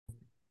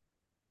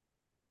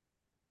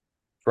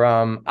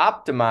From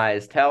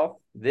optimized health,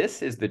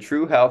 this is the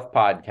True Health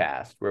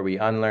Podcast, where we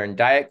unlearn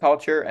diet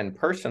culture and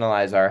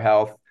personalize our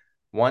health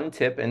one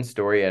tip and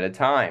story at a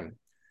time.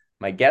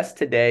 My guest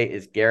today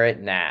is Garrett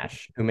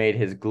Nash, who made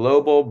his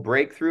global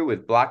breakthrough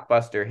with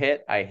blockbuster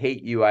hit I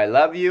Hate You, I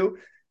Love You,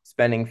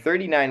 spending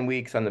 39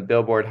 weeks on the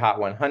Billboard Hot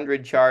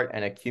 100 chart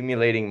and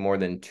accumulating more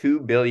than 2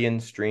 billion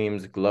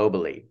streams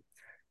globally.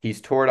 He's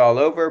toured all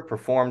over,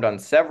 performed on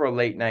several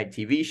late-night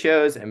TV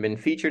shows, and been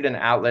featured in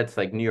outlets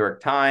like New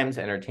York Times,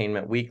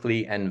 Entertainment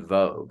Weekly, and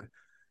Vogue.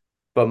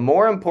 But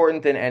more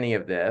important than any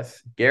of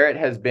this, Garrett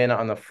has been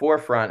on the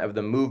forefront of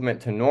the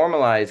movement to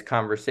normalize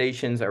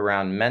conversations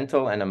around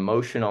mental and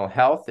emotional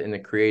health in the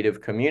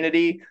creative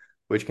community,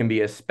 which can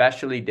be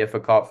especially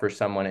difficult for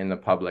someone in the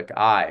public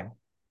eye.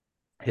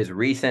 His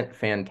recent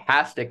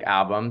fantastic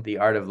album, The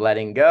Art of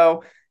Letting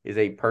Go, is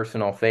a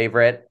personal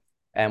favorite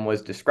and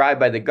was described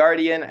by The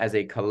Guardian as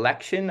a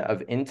collection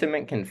of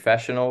intimate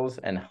confessionals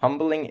and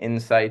humbling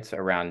insights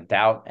around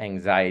doubt,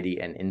 anxiety,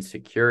 and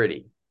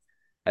insecurity.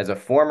 As a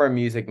former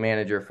music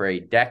manager for a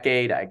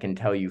decade, I can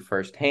tell you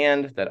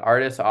firsthand that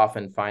artists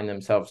often find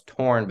themselves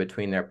torn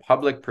between their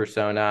public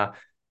persona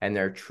and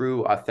their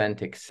true,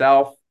 authentic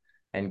self.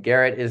 And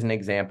Garrett is an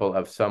example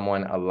of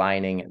someone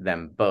aligning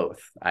them both.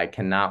 I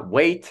cannot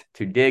wait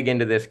to dig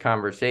into this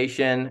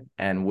conversation.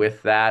 And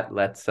with that,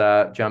 let's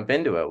jump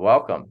into it.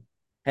 Welcome.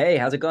 Hey,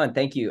 how's it going?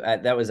 Thank you.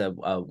 That was a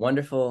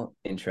wonderful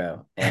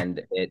intro,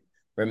 and it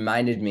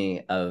reminded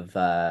me of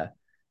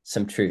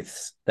some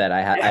truths that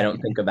I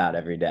don't think about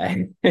every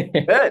day.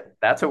 Good.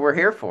 That's what we're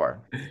here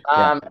for.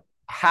 Yeah,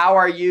 How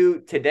are you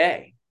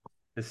today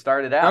to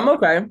start it I'm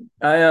out? okay.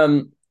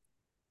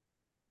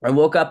 I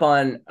woke up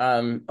on I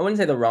wouldn't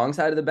say the wrong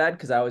side of the bed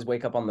because I always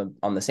wake up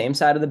on the same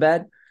side of the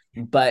bed.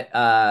 But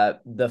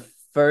the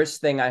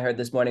first thing I heard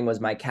this morning was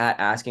my cat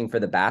asking for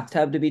the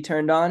bathtub to be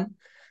turned on,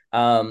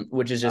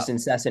 which is just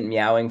incessant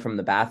meowing from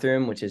the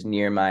bathroom, which is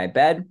near my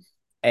bed.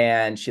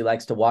 And she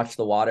likes to watch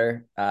the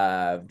water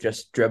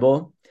just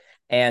dribble.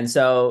 And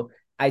so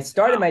I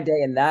started my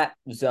day in that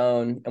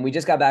zone, and we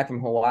just got back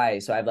from Hawaii.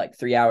 So I have like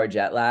 3 hour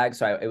jet lag.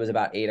 So it was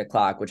about 8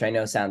 o'clock, which I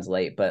know sounds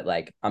late, but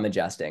like I'm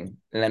adjusting.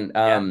 And then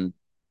Yeah.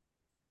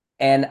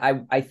 and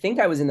I think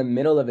I was in the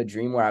middle of a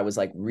dream where I was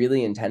like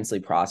really intensely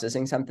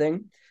processing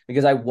something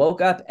because I woke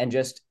up and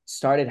just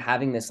started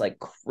having this like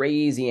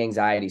crazy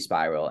anxiety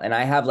spiral. And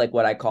I have like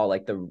what I call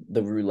like the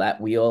roulette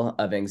wheel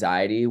of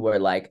anxiety where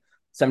like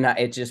somehow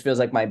it just feels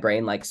like my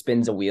brain like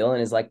spins a wheel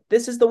and is like,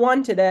 this is the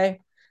one today.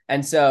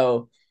 And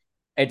so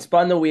it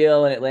spun the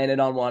wheel and it landed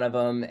on one of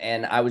them.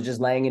 And I was just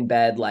laying in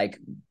bed, like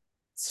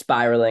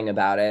spiraling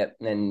about it,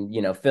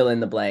 and fill in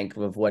the blank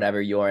of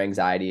whatever your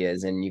anxiety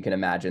is, and you can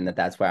imagine that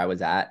that's where I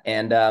was at.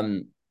 And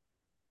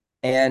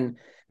then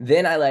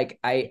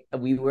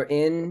we were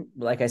in,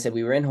 like I said,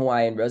 we were in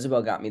Hawaii, and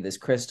Rosabelle got me this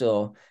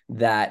crystal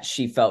that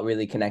she felt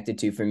really connected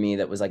to for me,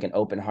 that was like an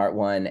open heart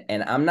one.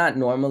 And I'm not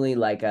normally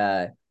like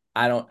a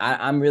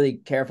I'm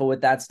really careful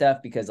with that stuff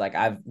because like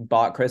I've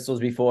bought crystals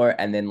before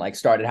and then like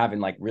started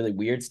having like really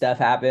weird stuff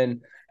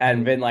happen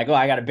and been like, oh,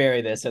 I gotta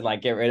bury this and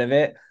like get rid of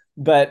it.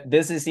 But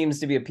seems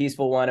to be a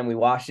peaceful one, and we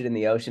washed it in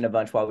the ocean a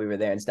bunch while we were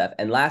there and stuff.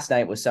 And last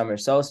night was summer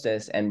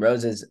solstice, and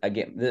Rose's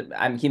again.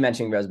 I'm keep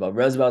mentioning Rosabelle.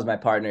 Rosabelle's my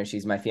partner.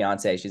 She's my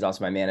fiance. She's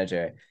also my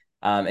manager,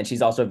 and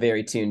she's also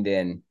very tuned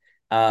in.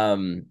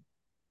 And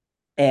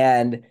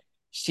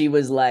she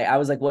was like, I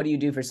was like, "What do you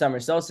do for summer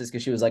solstice?"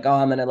 Because she was like, "Oh,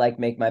 I'm gonna like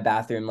make my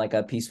bathroom like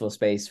a peaceful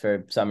space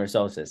for summer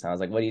solstice." And I was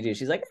like, "What do you do?"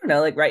 She's like, "I don't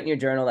know, like write in your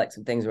journal like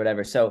some things or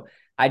whatever." So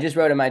I just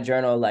wrote in my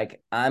journal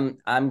like I'm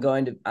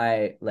going to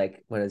I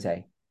like what did I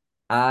say?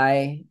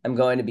 I am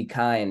going to be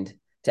kind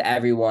to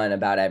everyone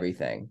about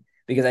everything,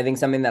 because I think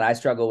something that I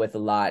struggle with a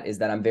lot is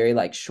that I'm very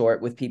like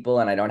short with people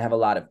and I don't have a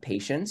lot of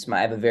patience. I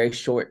have a very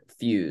short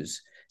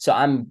fuse. So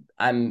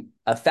I'm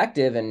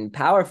effective and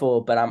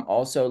powerful, but I'm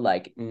also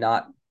like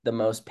not the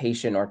most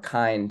patient or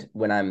kind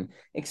when I'm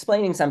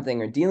explaining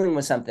something or dealing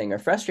with something or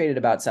frustrated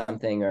about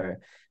something or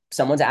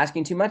someone's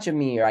asking too much of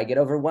me or I get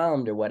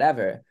overwhelmed or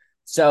whatever.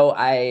 So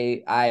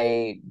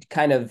I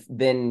kind of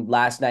been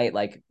last night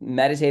like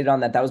meditated on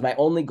that. That was my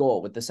only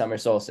goal with the summer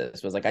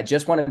solstice, was like I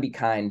just want to be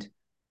kind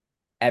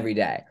every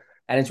day.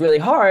 And it's really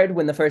hard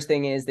when the first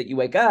thing is that you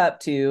wake up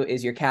to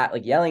is your cat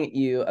like yelling at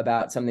you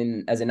about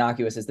something as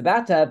innocuous as the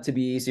bathtub, to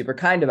be super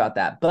kind about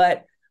that.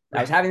 But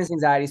I was having this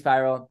anxiety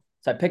spiral.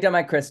 So I picked up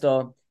my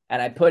crystal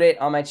and I put it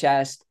on my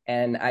chest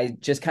and I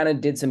just kind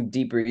of did some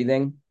deep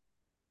breathing.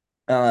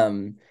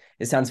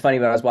 It sounds funny,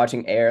 but I was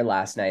watching Air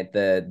last night,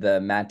 the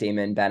Matt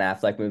Damon, Ben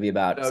Affleck movie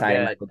about So signing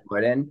good. Michael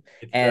Jordan.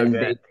 It's so And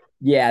good.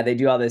 they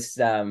do all this.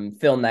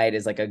 Phil Knight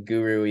is like a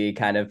guru-y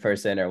kind of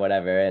person or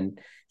whatever. And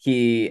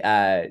he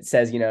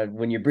says,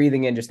 when you're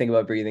breathing in, just think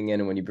about breathing in.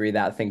 And when you breathe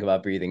out, think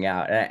about breathing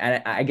out.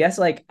 And I guess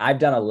like I've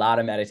done a lot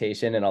of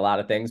meditation and a lot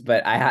of things,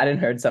 but I hadn't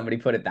heard somebody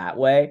put it that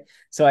way.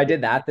 So I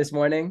did that this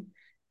morning.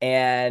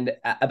 And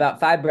about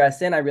 5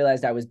 breaths in, I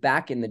realized I was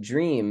back in the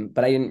dream,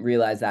 but I didn't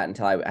realize that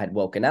until I had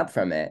woken up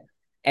from it.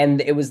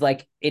 And it was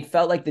like, it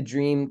felt like the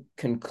dream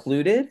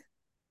concluded.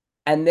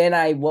 And then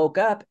I woke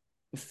up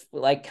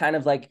like kind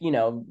of like,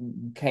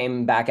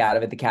 came back out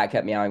of it. The cat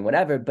kept meowing,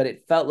 whatever, but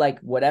it felt like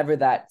whatever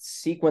that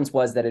sequence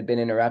was that had been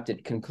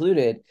interrupted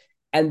concluded.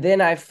 And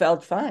then I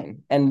felt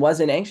fine and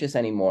wasn't anxious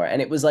anymore.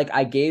 And it was like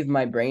I gave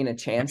my brain a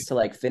chance to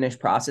like finish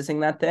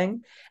processing that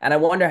thing. And I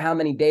wonder how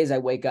many days I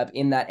wake up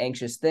in that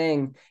anxious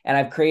thing. And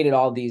I've created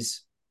all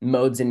these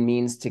modes and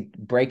means to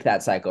break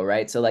that cycle,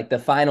 right? So like the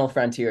final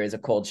frontier is a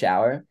cold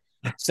shower.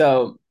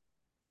 So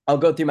I'll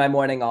go through my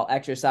morning, I'll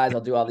exercise, I'll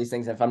do all these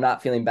things. If I'm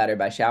not feeling better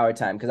by shower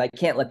time, because I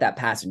can't let that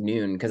pass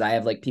noon, because I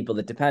have like people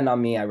that depend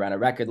on me. I run a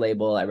record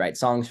label, I write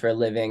songs for a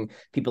living.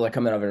 People are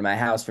coming over to my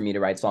house for me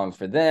to write songs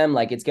for them.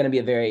 Like it's going to be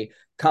a very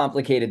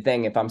complicated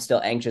thing if I'm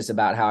still anxious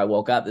about how I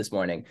woke up this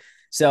morning.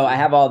 So I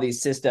have all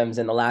these systems,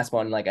 and the last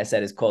one, like I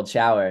said, is cold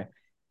shower.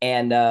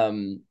 And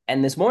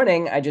this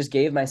morning I just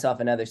gave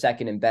myself another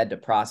second in bed to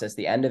process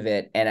the end of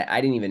it. And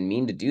I didn't even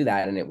mean to do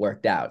that, and it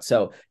worked out.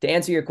 So to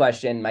answer your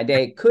question, my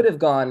day could have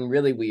gone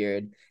really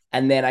weird.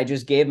 And then I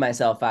just gave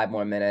myself 5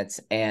 more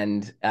minutes,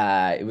 and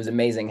it was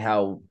amazing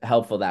how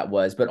helpful that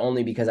was, but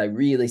only because I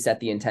really set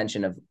the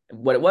intention of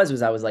what it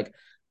was I was like,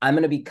 I'm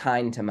going to be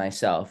kind to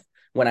myself.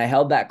 When I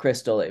held that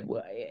crystal,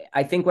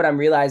 I think what I'm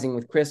realizing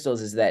with crystals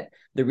is that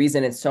the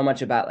reason it's so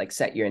much about like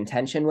set your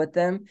intention with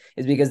them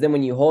is because then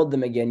when you hold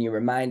them again, you're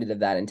reminded of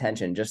that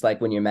intention. Just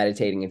like when you're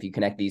meditating, if you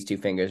connect these two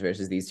fingers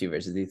versus these two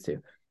versus these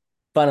two.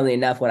 Funnily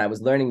enough, when I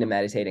was learning to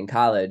meditate in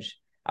college,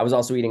 I was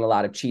also eating a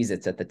lot of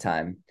Cheez-Its at the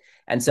time.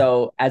 And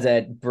so as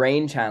a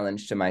brain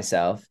challenge to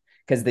myself,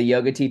 because the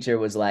yoga teacher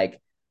was like,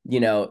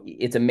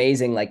 it's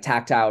amazing, like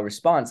tactile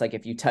response. Like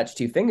if you touch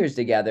two fingers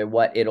together,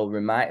 what it'll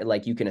remind,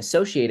 like you can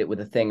associate it with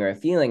a thing or a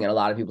feeling. And a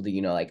lot of people do,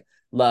 like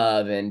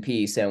love and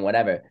peace and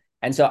whatever.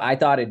 And so I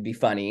thought it'd be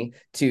funny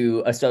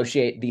to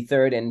associate the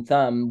third and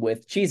thumb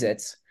with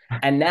Cheez-Its.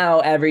 And now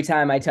every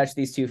time I touch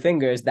these two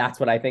fingers, that's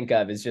what I think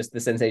of is just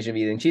the sensation of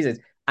eating Cheez-Its.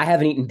 I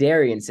haven't eaten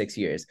dairy in 6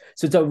 years.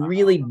 So it's a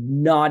really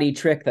naughty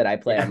trick that I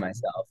play on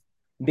myself,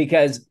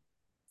 because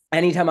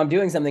anytime I'm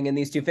doing something and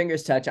these two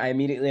fingers touch, I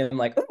immediately am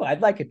like, oh,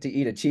 I'd like it to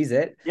eat a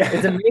Cheez-It. Yeah.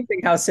 It's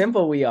amazing how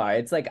simple we are.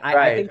 It's like,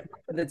 I think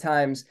of the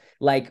times,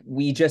 like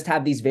we just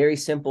have these very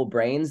simple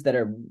brains that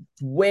are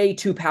way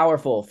too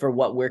powerful for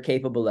what we're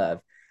capable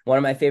of. One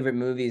of my favorite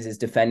movies is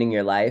Defending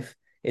Your Life.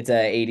 It's a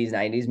 80s,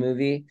 90s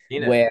movie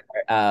where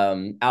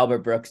Albert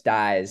Brooks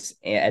dies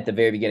at the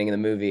very beginning of the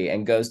movie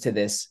and goes to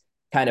this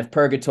kind of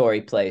purgatory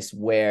place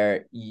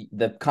where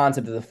the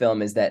concept of the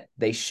film is that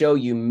they show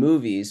you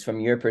movies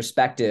from your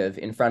perspective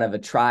in front of a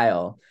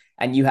trial,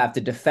 and you have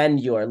to defend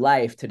your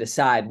life to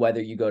decide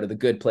whether you go to the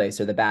good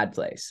place or the bad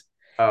place.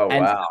 Oh,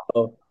 and wow.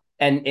 So,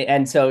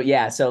 and so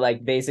yeah, so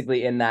like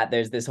basically in that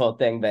there's this whole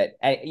thing, but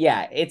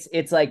yeah,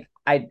 it's like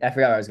I forgot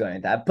where I was going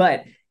with that,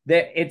 but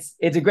it's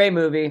a great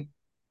movie.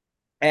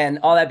 And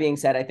all that being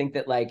said, I think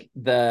that like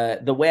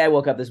the way I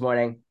woke up this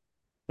morning,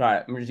 all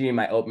right, I'm just eating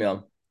my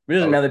oatmeal. This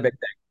is another big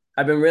thing.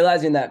 I've been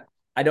realizing that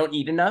I don't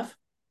eat enough.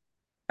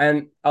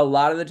 And a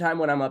lot of the time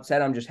when I'm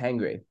upset, I'm just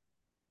hangry.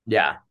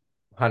 Yeah.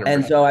 100%.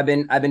 And so I've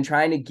been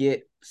trying to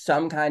get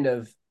some kind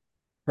of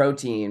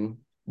protein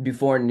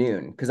before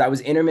noon, because I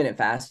was intermittent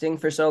fasting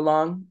for so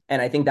long.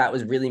 And I think that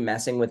was really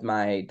messing with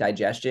my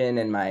digestion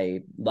and my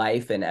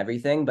life and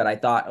everything. But I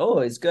thought, oh,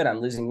 it's good, I'm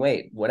losing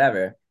weight,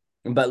 whatever.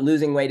 But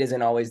losing weight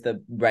isn't always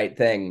the right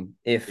thing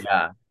if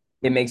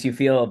it makes you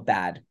feel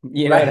bad.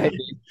 You know what I mean?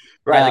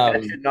 Right. Like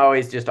that shouldn't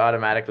always just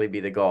automatically be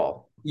the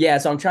goal. Yeah,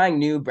 so I'm trying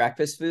new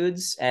breakfast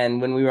foods.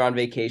 And when we were on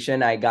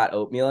vacation, I got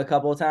oatmeal a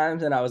couple of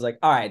times, and I was like,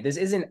 all right, this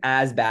isn't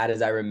as bad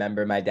as I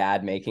remember my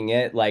dad making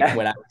it. Like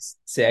when I was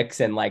 6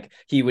 and like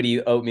he would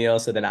eat oatmeal,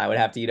 so then I would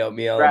have to eat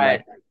oatmeal. Right.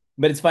 And, like,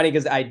 but it's funny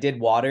because I did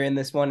water in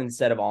this one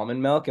instead of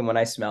almond milk. And when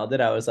I smelled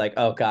it, I was like,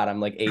 oh God, I'm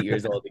like 8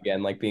 years old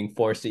again, like being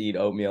forced to eat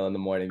oatmeal in the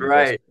morning.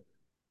 Right.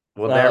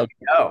 Well, there we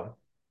go.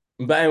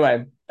 But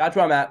anyway, that's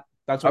where I'm at.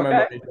 That's where my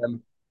morning's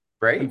been.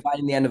 Great. I'm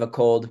fighting the end of a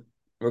cold,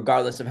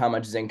 regardless of how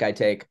much zinc I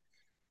take.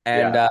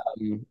 And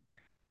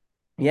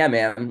yeah,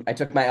 man, I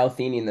took my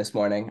L-theanine this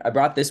morning. I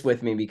brought this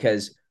with me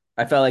because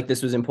I felt like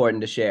this was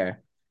important to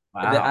share.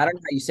 Wow. I don't know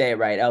how you say it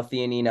right.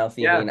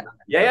 L-theanine.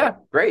 Yeah.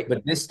 Great.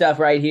 But this stuff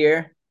right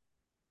here,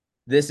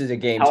 this is a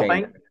game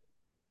changer.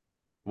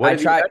 What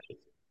have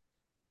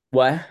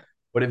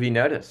you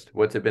noticed?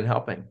 What's it been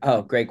helping?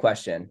 Oh, great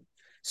question.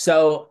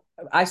 So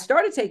I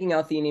started taking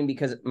L-theanine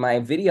because my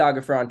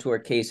videographer on tour,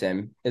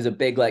 Kasim, is a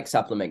big like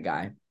supplement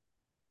guy.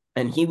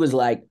 And he was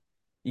like,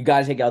 you got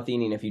to take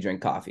L-theanine if you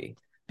drink coffee,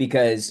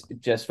 because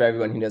just for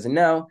everyone who doesn't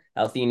know,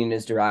 L-theanine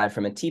is derived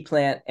from a tea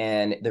plant.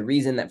 And the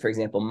reason that, for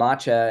example,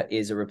 matcha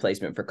is a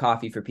replacement for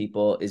coffee for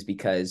people is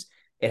because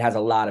it has a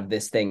lot of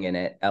this thing in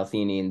it,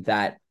 L-theanine,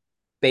 that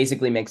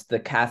basically makes the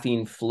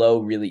caffeine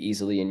flow really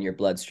easily in your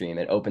bloodstream.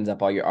 It opens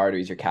up all your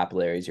arteries, your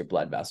capillaries, your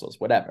blood vessels,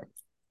 whatever.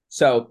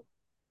 So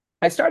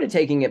I started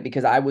taking it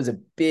because I was a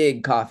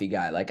big coffee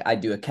guy. Like I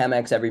do a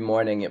Chemex every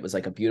morning. It was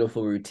like a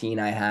beautiful routine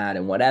I had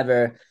and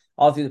whatever,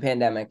 all through the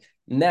pandemic.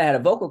 And then I had a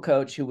vocal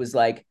coach who was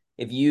like,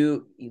 if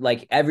you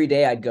like every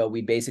day I'd go,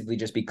 we'd basically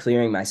just be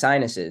clearing my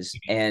sinuses.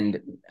 And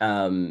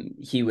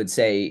he would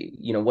say,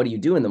 what do you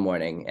do in the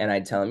morning? And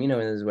I'd tell him,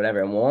 this is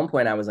whatever. And at one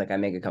point I was like, I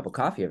make a cup of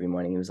coffee every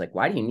morning. He was like,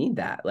 why do you need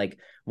that? Like,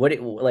 what are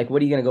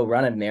you gonna go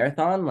run a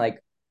marathon?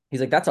 Like,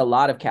 he's like, that's a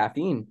lot of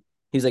caffeine.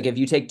 He's like, if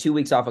you take 2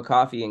 weeks off of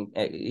coffee,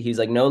 and he's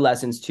like, no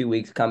lessons, 2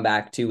 weeks, come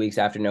back 2 weeks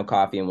after no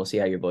coffee, and we'll see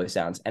how your voice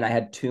sounds. And I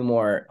had 2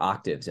 more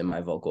octaves in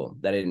my vocal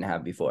that I didn't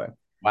have before.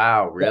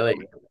 Wow, So, really?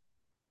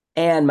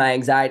 and my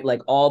anxiety,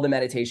 like all the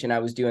meditation I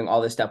was doing,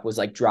 all this stuff was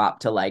like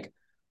dropped to like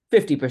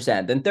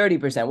 50%, then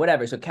 30%,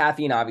 whatever. So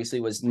caffeine obviously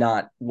was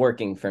not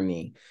working for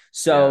me. Yeah.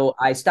 So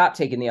I stopped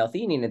taking the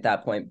L-theanine at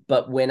that point.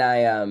 But when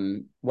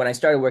I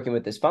started working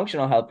with this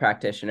functional health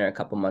practitioner a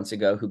couple months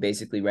ago, who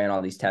basically ran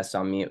all these tests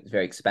on me, it was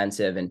very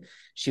expensive. And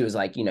she was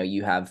like,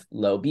 you have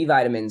low B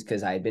vitamins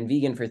because I had been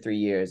vegan for 3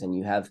 years, and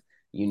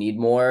you need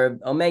more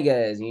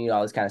omegas, and you need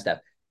all this kind of stuff.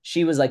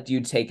 She was like, do you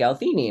take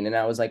L-theanine? And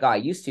I was like, oh, I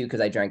used to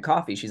because I drank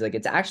coffee. She's like,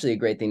 it's actually a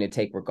great thing to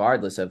take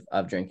regardless of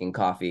drinking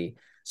coffee.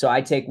 So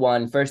I take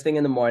one first thing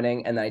in the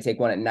morning, and then I take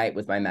one at night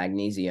with my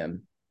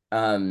magnesium.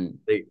 Um,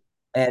 They-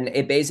 and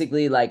it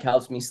basically like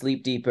helps me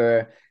sleep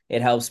deeper.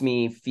 It helps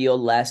me feel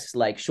less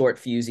like short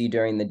fusey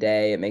during the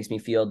day. It makes me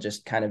feel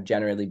just kind of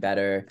generally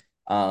better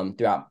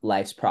throughout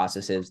life's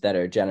processes that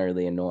are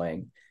generally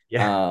annoying.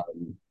 Yeah.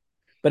 Um,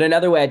 but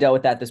another way I dealt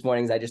with that this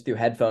morning is I just threw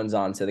headphones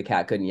on so the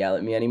cat couldn't yell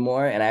at me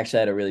anymore. And I actually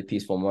had a really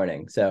peaceful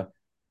morning. So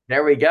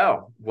There we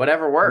go.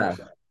 Whatever yeah, works.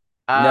 no,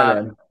 Um,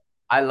 man.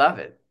 I love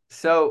it.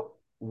 So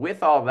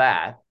with all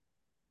that,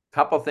 a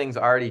couple things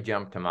already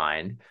jump to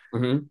mind.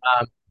 Mm-hmm.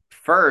 Um,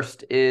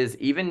 First is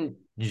even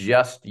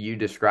just you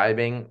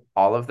describing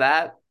all of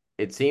that,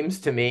 it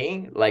seems to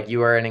me like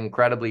you are an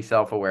incredibly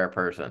self-aware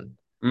person.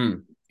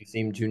 Mm, You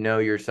seem to know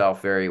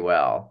yourself very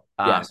well.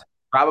 yes.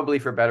 Probably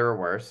for better or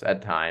worse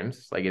at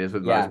times, like it is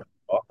with most Yeah.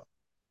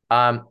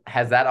 people.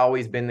 Has that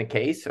always been the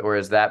case, or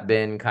has that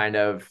been kind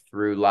of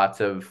through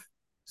lots of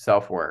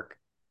self-work?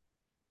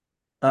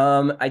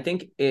 I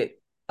think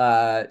it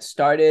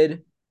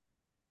started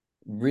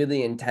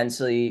really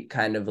intensely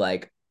kind of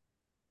like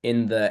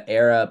in the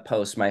era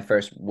post my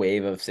first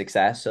wave of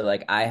success. So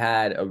like I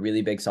had a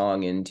really big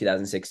song in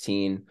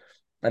 2016,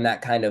 and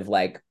that kind of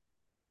like,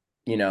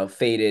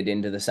 faded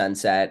into the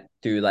sunset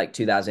through like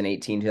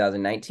 2018,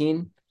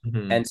 2019.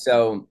 Mhm. And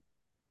so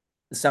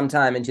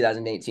sometime in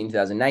 2018,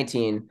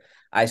 2019,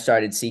 I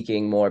started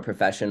seeking more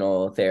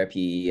professional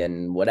therapy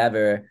and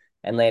whatever,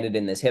 and landed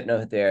in this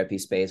hypnotherapy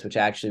space, which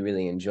I actually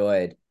really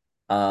enjoyed.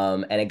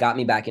 And it got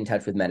me back in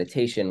touch with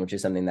meditation, which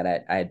is something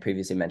that I had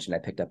previously mentioned I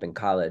picked up in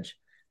college.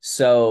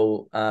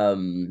 So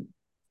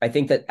I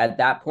think that at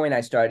that point,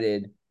 I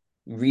started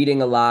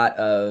reading a lot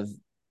of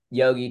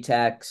yogi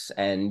texts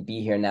and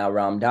Be Here Now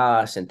Ram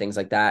Dass and things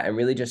like that, and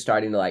really just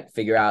starting to like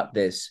figure out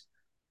this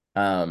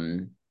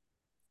um,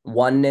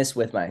 oneness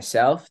with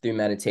myself through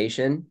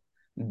meditation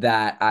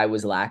that I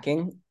was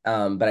lacking,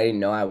 but I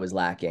didn't know I was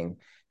lacking.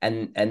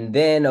 And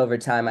then over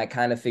time, I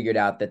kind of figured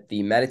out that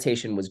the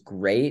meditation was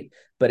great,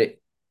 but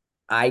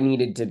I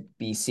needed to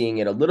be seeing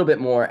it a little bit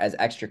more as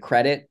extra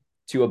credit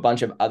to a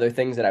bunch of other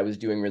things that I was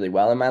doing really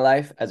well in my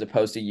life, as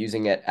opposed to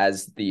using it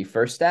as the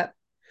first step.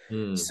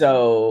 Mm,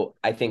 So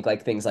I think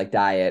like things like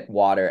diet,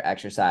 water,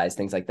 exercise,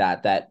 things like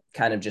that, that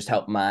kind of just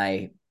help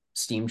my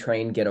steam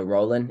train get a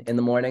rolling in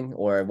the morning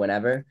or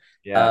whenever.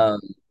 yeah. Um,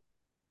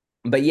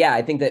 but yeah,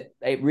 I think that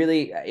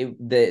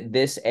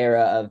this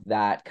era of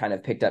that kind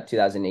of picked up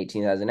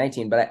 2018,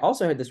 2019. But I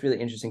also heard this really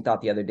interesting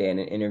thought the other day in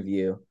an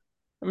interview.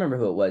 I remember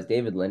who it was,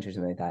 David Lynch or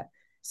something like that.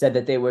 Said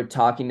that they were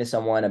talking to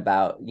someone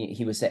about,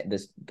 he was saying,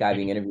 this guy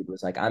being interviewed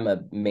was like, I'm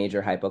a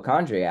major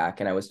hypochondriac.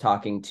 And I was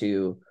talking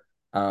to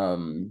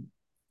um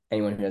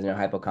anyone who doesn't know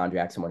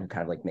hypochondriac, someone who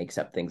kind of like makes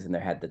up things in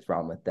their head that's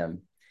wrong with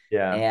them.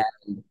 Yeah.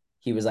 And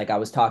he was like, I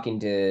was talking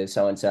to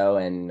so and so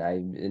and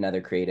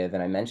another creative,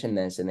 and I mentioned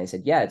this, and they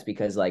said, yeah, it's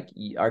because like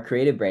our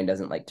creative brain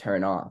doesn't like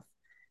turn off.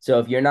 So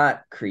if you're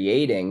not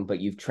creating, but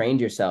you've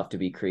trained yourself to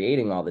be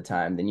creating all the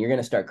time, then you're going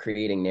to start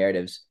creating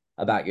narratives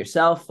about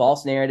yourself,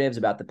 false narratives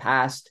about the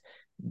past,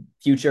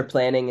 future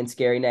planning in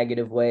scary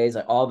negative ways,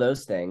 like all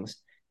those things.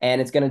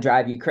 And it's going to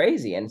drive you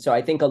crazy. And so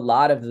I think a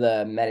lot of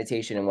the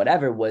meditation and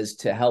whatever was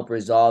to help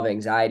resolve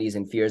anxieties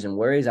and fears and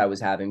worries I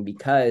was having,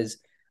 because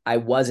I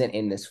wasn't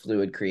in this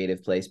fluid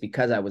creative place,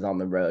 because I was on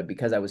the road,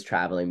 because I was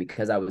traveling,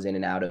 because I was in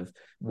and out of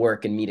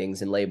work and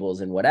meetings and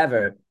labels and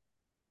whatever.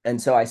 And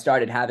so I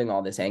started having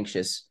all this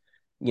anxious,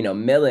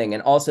 milling.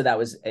 And also that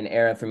was an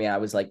era for me. I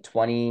was like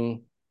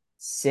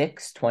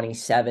 26,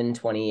 27,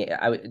 20.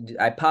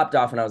 I popped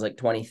off when I was like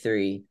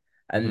 23,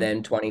 and Mhm.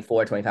 then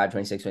 24, 25,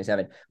 26,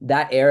 27.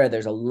 That era,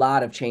 there's a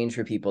lot of change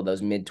for people,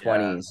 those mid Yeah.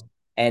 20s.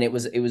 And it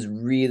was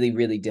really,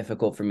 really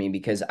difficult for me,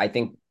 because I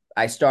think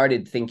I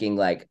started thinking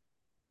like,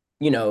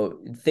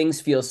 things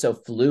feel so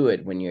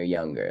fluid when you're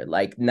younger.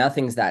 Like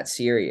nothing's that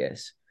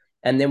serious.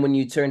 And then when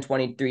you turn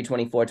 23,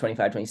 24,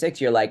 25,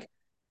 26, you're like,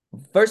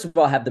 first of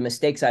all, have the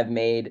mistakes I've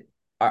made,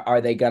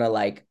 are they gonna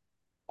like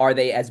are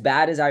they as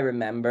bad as I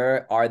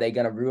remember? Are they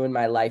going to ruin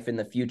my life in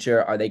the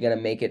future? Are they going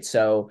to make it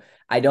so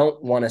I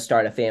don't want to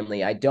start a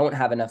family? I don't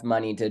have enough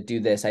money to do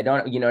this. I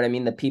don't, you know what I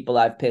mean? The people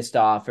I've pissed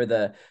off, or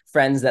the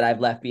friends that I've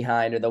left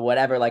behind, or the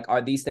whatever, like,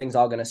 are these things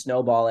all going to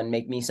snowball and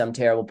make me some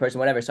terrible person,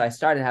 whatever? So I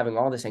started having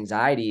all this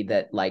anxiety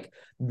that, like,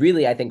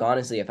 really, I think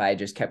honestly, if I had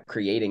just kept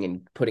creating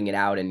and putting it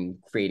out and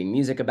creating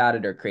music about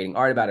it or creating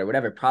art about it or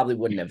whatever, probably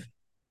wouldn't have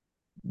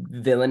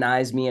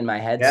villainized me in my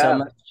head so Yeah.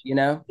 much, you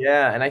know?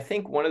 Yeah, and I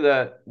think one of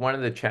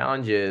the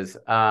challenges,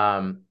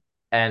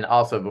 and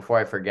also before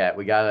I forget,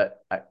 we gotta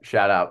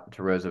shout out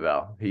to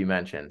Roosevelt, who you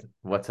mentioned.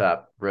 What's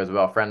up,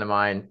 Roosevelt? Friend of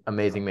mine,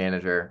 amazing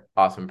manager,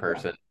 awesome Yeah.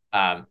 person.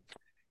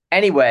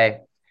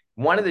 Anyway,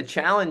 one of the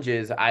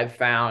challenges I've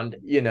found,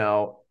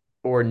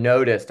 or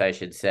noticed, I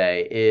should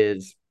say,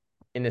 is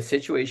in a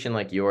situation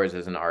like yours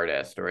as an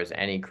artist or as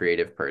any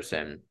creative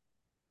person,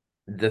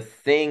 the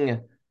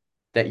thing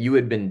that you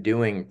had been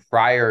doing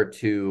prior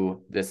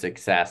to the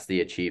success,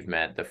 the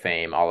achievement, the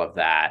fame, all of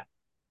that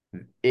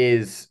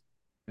is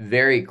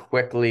very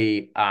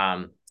quickly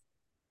not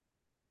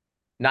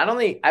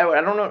only I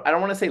don't know, I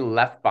don't want to say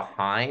left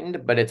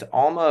behind, but it's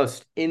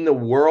almost in the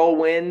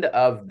whirlwind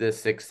of the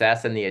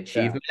success and the Yeah.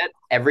 achievement.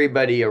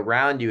 Everybody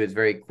around you is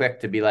very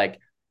quick to be like,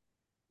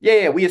 yeah,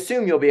 yeah, we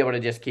assume you'll be able to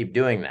just keep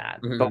doing that.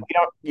 But Mm-hmm. we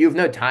don't, you have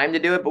no time to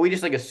do it, but we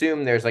just like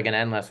assume there's like an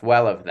endless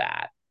well of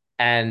that.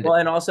 And Well,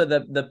 and also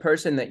the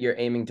person that you're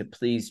aiming to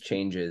please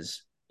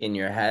changes in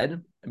your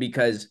head,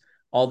 because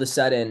all of a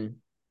sudden,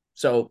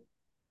 so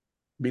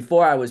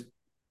before I was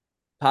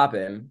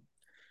popping,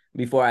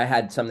 before I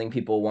had something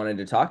people wanted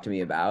to talk to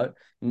me about,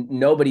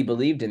 nobody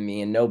believed in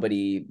me, and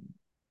nobody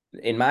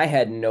in my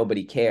head,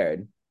 nobody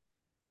cared,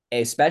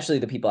 especially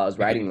the people I was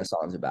writing the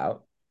songs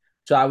about.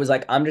 So I was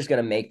like, I'm just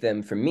gonna make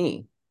them for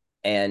me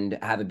and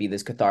have it be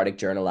this cathartic,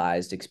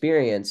 journalized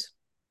experience,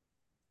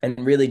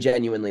 and really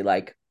genuinely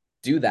like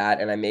do that.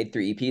 And I made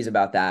 3 EPs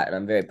about that, and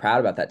I'm very proud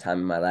about that time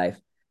in my life.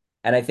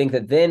 And I think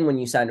that then when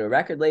you sign to a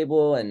record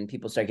label and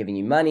people start giving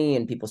you money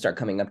and people start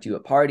coming up to you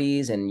at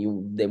parties, and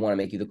they want to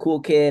make you the cool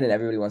kid and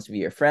everybody wants to be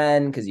your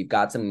friend because you've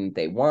got something that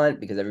they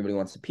want, because everybody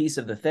wants a piece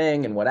of the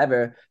thing and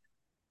whatever,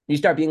 you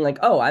start being like,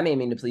 oh, I'm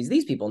aiming to please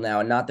these people now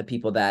and not the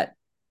people that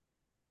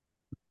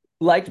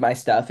liked my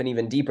stuff, and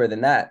even deeper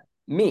than that,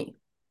 me.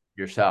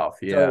 yourself,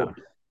 yeah. So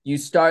you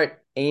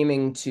start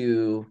aiming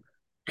to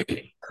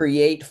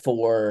create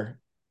for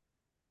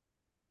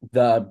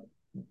the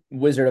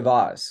Wizard of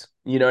Oz.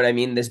 You know what I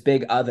mean? This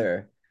big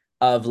other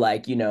of,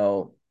 like, you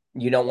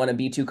don't want to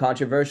be too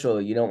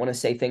controversial. You don't want to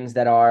say things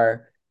that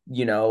are,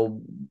 you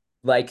know,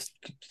 like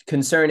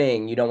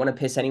concerning. You don't want to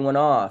piss anyone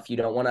off. You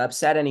don't want to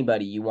upset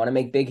anybody. You want to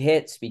make big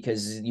hits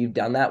because you've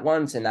done that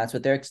once and that's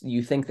what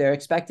you think they're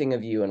expecting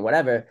of you and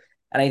whatever.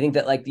 And I think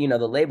that, like, the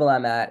label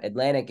I'm at,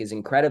 Atlantic, is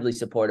incredibly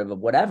supportive of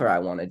whatever I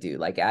want to do,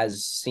 like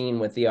as seen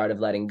with The Art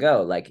of Letting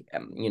Go. Like,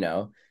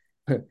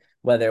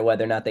 whether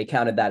or not they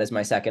counted that as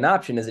my second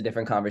option is a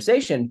different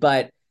conversation,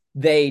 but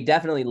they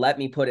definitely let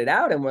me put it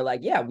out and were like,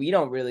 yeah, we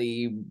don't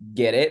really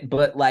get it,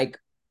 but like,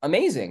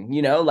 amazing,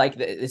 like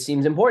it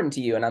seems important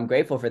to you, and I'm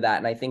grateful for that.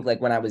 And I think, like,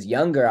 when I was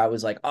younger, I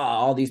was like, oh,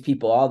 all these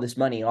people, all this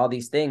money, all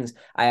these things,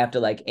 I have to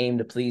like aim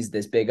to please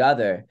this big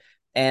other,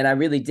 and I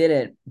really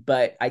didn't.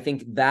 But I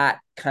think that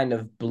kind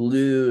of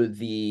blew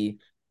the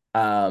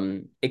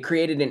it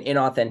created an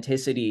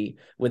inauthenticity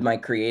with my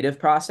creative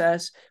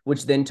process,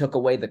 which then took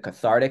away the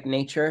cathartic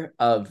nature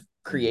of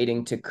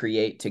creating to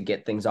create to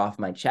get things off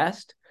my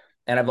chest.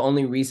 And I've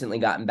only recently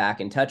gotten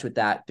back in touch with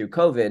that through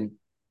COVID,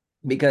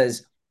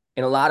 because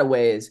in a lot of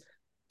ways,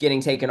 getting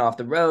taken off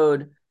the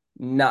road,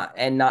 not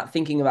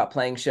thinking about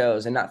playing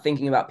shows and not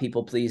thinking about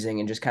people pleasing,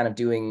 and just kind of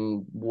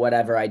doing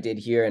whatever I did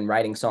here and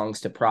writing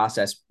songs to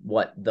process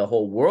what the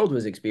whole world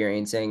was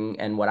experiencing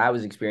and what I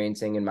was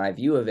experiencing in my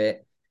view of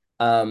it,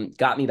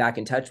 got me back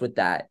in touch with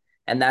that.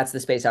 And that's the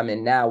space I'm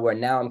in now, where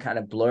now I'm kind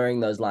of blurring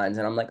those lines,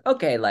 and I'm like,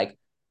 okay, like,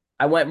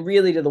 I went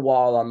really to the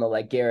wall on the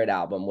like Garrett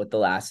album with the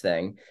last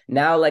thing.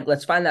 Now, like,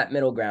 let's find that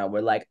middle ground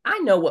where, like, I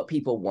know what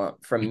people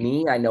want from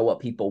me. I know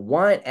what people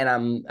want.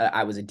 And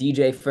I was a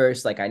DJ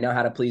first. Like, I know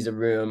how to please a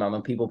room. I'm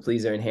a people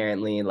pleaser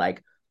inherently,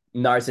 like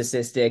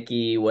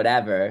narcissistic-y,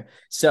 whatever.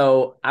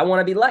 So I want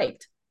to be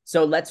liked.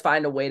 So let's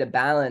find a way to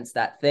balance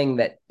that thing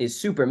that is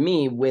super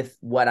me with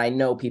what I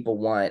know people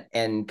want,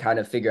 and kind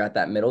of figure out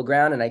that middle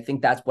ground. And I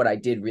think that's what I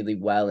did really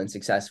well and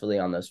successfully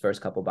on those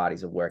first couple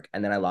bodies of work.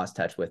 And then I lost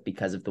touch with,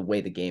 because of the way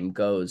the game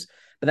goes.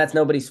 But that's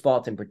nobody's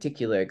fault in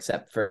particular,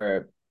 except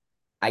for,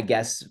 I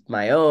guess,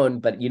 my own.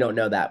 But you don't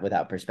know that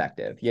without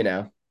perspective.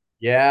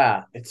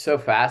 Yeah, it's so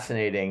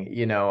fascinating.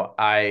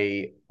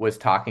 I was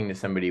talking to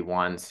somebody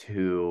once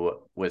who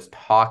was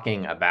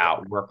talking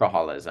about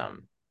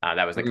workaholism.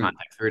 That was the Mm,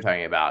 context we were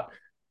talking about.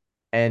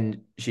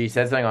 And she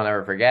said something I'll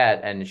never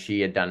forget. And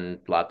she had done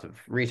lots of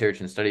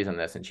research and studies on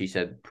this. And she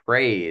said,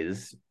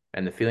 praise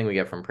and the feeling we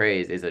get from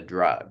praise is a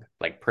drug.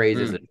 Like, praise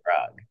is a mm,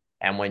 drug.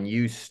 And when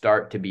you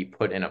start to be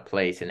put in a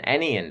place in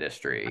any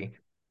industry,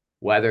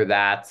 whether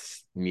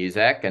that's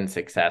music and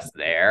success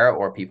there,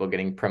 or people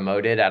getting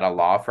promoted at a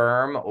law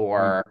firm, mm,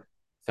 or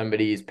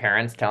somebody's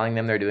parents telling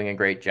them they're doing a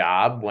great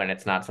job when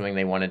it's not something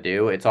they want to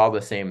do. It's all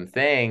the same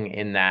thing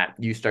in that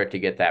you start to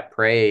get that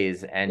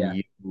praise and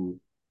Yeah. you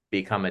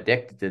become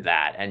addicted to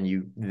that. And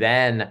you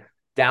then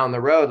down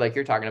the road, like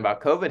you're talking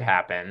about, COVID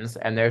happens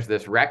and there's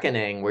this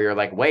reckoning where you're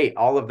like, wait,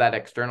 all of that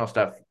external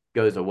stuff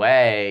goes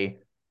away.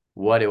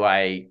 What do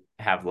I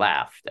have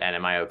left? And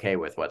am I okay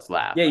with what's Yeah,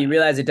 left? you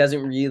realize it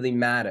doesn't really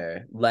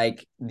matter.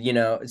 Like,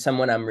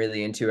 someone I'm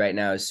really into right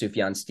now is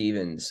Sufjan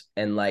Stevens.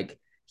 And like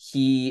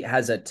he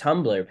has a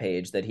Tumblr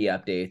page that he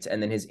updates,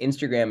 and then his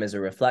Instagram is a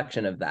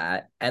reflection of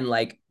that. And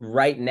like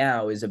right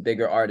now is a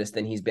bigger artist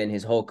than he's been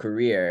his whole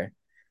career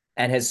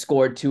and has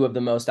scored two of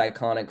the most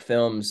iconic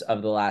films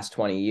of the last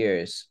 20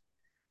 years.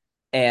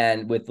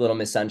 And with Little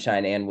Miss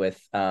Sunshine and with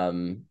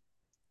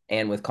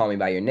Call Me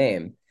by Your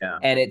Name. Yeah.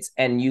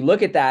 And you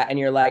look at that and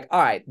you're like,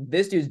 all right,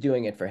 this dude's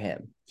doing it for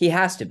him. He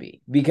has to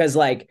be, because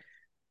like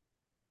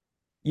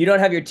you don't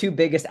have your two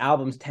biggest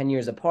albums 10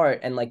 years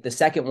apart. And like the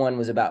second one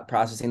was about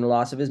processing the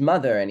loss of his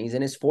mother, and he's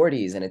in his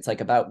 40s, and it's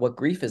like about what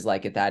grief is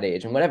like at that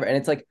age and whatever. And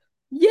it's like,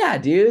 yeah,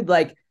 dude,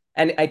 like,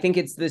 and I think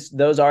it's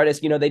those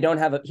artists, they don't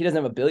have he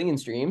doesn't have a billion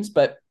streams,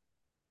 but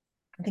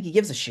I think he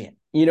gives a shit.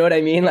 You know what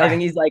I mean? I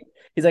think he's like,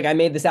 I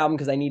made this album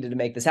because I needed to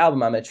make this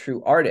album. I'm a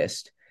true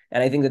artist.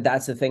 And I think that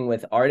that's the thing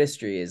with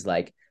artistry is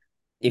like,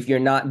 if you're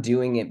not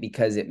doing it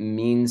because it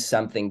means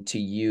something to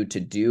you to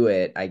do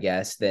it, I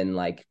guess, then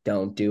like,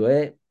 don't do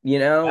it.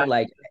 Yeah.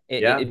 Like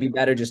Yeah. it'd be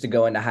better just to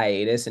go into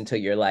hiatus until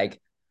you're like,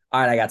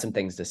 all right, I got some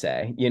things to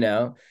say.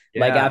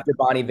 Like Yeah. after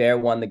Bon Iver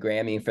won the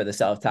Grammy for the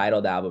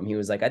self-titled album, he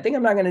was like, I think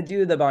I'm not going to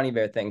do the Bon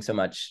Iver thing so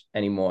much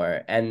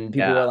anymore. And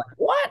people were Yeah. like,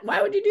 what?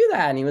 Why would you do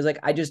that? And he was like,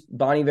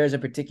 Bon Iver's a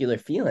particular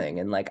feeling.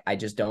 And like, I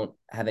just don't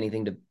have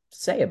anything to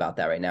say about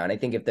that right now. And I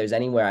think if there's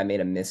anywhere I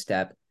made a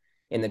misstep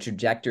in the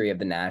trajectory of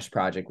the Gnash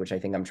project, which I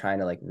think I'm trying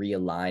to like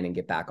realign and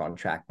get back on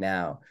track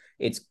now,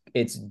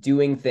 it's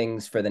doing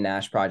things for the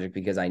Gnash project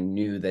because I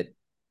knew that,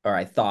 or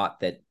I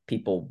thought that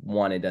people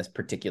wanted a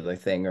particular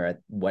thing or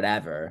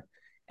whatever.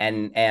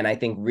 And I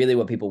think really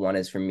what people want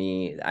is for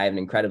me, I have an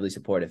incredibly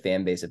supportive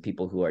fan base of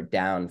people who are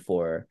down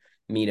for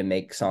me to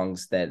make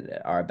songs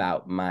that are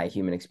about my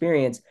human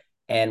experience.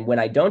 And when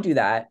I don't do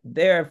that,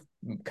 they're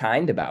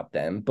kind about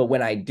them. But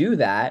when I do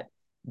that,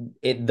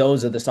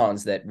 those are the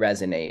songs that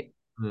resonate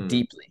Hmm.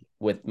 deeply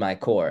with my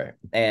core.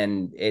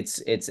 And it's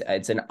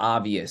an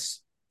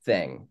obvious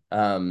thing.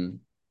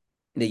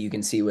 That you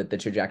can see with the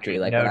trajectory.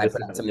 Like when I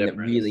put out Noticeable something that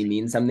really difference.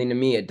 means something to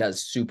me, it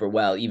does super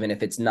well, even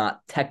if it's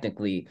not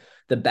technically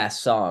the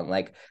best song.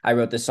 Like I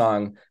wrote the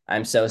song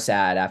I'm So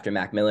Sad after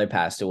Mac Miller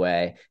passed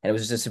away. And it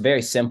was just a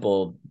very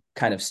simple,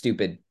 kind of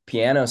stupid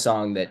piano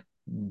song that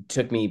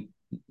took me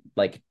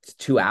like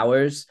 2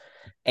 hours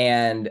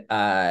and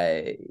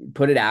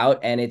put it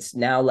out, and it's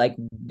now like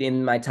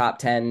in my top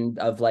 10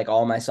 of like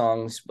all my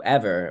songs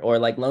ever. Or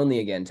like Lonely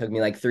Again took me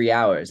like 3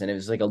 hours, and it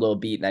was like a little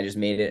beat and I just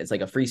made it, it's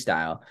like a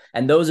freestyle.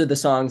 And those are the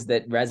songs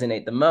that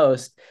resonate the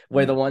most,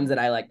 where the ones that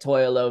I like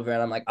toil over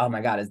and I'm like, oh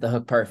my god, is the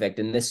hook perfect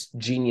and this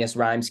genius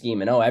rhyme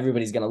scheme, and oh,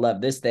 everybody's gonna love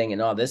this thing,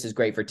 and oh, this is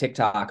great for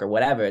TikTok or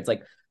whatever. It's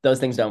like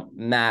those things don't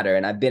matter.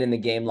 And I've been in the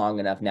game long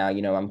enough now,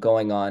 I'm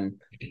going on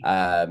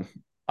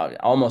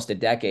almost a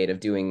decade of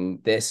doing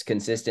this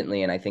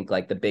consistently. And I think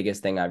like the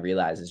biggest thing I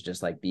realized is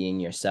just like being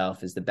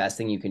yourself is the best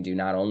thing you can do,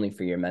 not only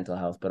for your mental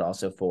health, but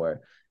also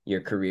for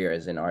your career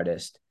as an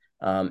artist.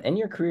 And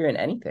your career in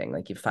anything.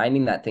 Like you're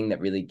finding that thing that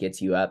really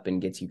gets you up and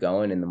gets you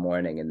going in the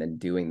morning, and then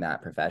doing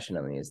that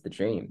professionally is the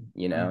dream.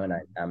 And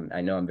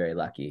I know I'm very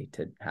lucky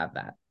to have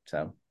that.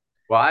 So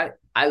Well,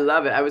 I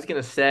love it. I was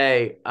gonna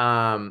say,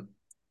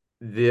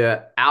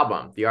 the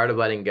album, The Art of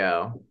Letting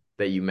Go,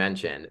 that you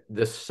mentioned,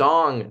 the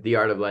song, The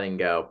Art of Letting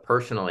Go,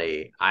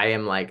 personally, I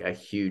am like a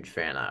huge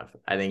fan of.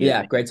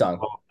 yeah, great song.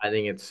 I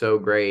think it's so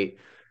great.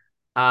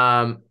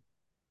 Um,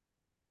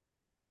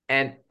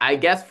 and I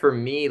guess for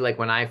me, like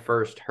when I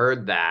first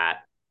heard that,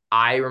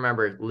 I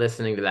remember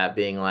listening to that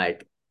being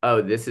like,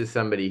 oh, this is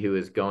somebody who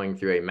is going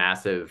through a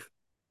massive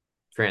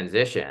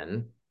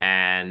transition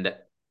and,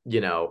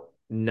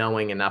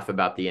 knowing enough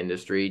about the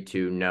industry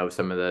to know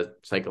some of the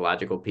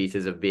psychological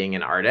pieces of being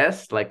an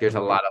artist. Like there's a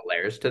Mm-hmm. lot of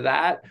layers to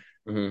that.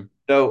 Mm-hmm.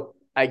 So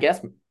I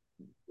guess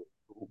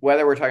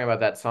whether we're talking about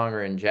that song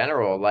or in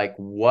general, like,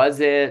 was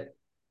it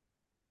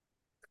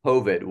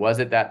COVID? Was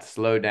it that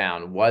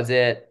slowdown? Was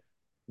it,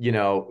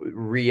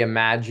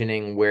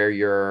 reimagining where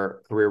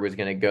your career was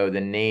going to go? The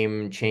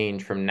name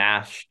change from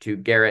Nash to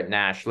Garrett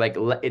Nash. Like,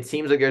 it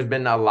seems like there's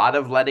been a lot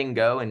of letting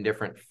go in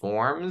different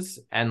forms.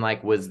 And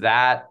like, where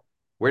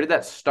did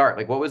that start?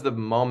 Like, what was the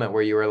moment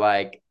where you were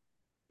like,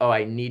 oh,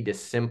 I need to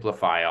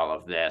simplify all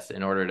of this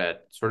in order to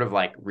sort of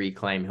like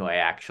reclaim who I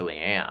actually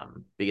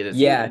am? Because it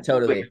seems Yeah, like what you're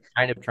totally.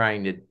 kind of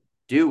trying to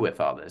do with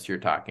all this you're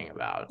talking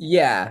about.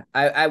 Yeah,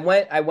 I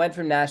went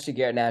from Nash to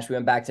Garrett Nash. We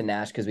went back to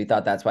Nash because we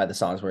thought that's why the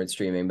songs weren't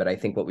streaming. But I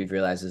think what we've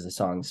realized is the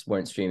songs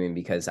weren't streaming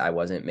because I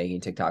wasn't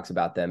making TikToks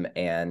about them,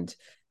 and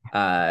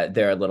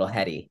they're a little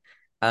heady.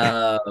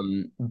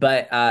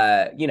 But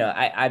you know,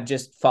 I've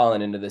just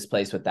fallen into this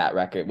place with that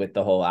record, with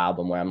the whole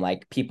album, where I'm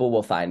like, people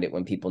will find it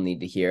when people need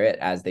to hear it,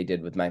 as they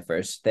did with my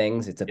first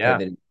things. It's a Yeah.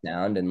 pivot in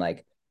sound, and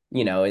like,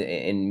 you know,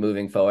 in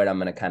moving forward, I'm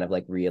gonna kind of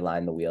like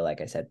realign the wheel,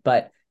 like I said.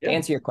 But to Yeah.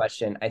 answer your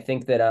question, I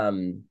think that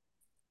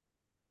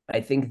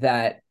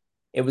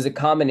it was a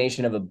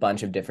combination of a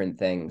bunch of different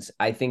things.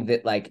 I think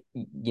that, like,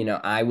 you know,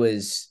 I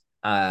was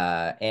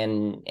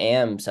and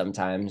am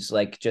sometimes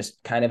like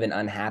just kind of an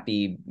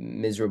unhappy,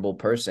 miserable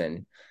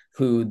person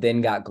who then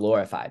got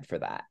glorified for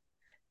that.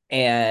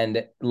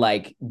 And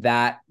like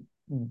that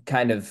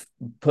kind of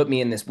put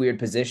me in this weird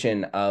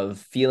position of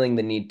feeling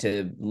the need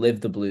to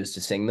live the blues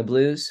to sing the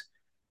blues.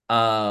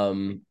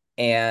 And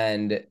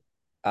then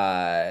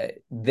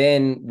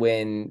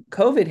when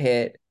COVID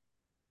hit,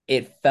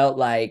 it felt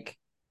like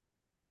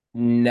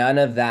none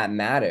of that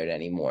mattered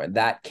anymore.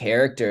 That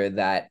character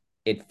that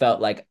it felt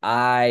like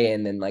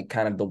and then like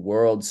kind of the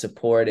world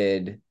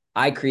supported,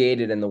 I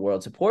created and the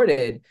world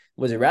supported,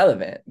 was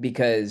irrelevant,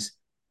 because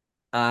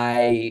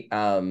I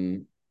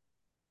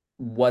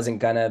wasn't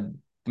gonna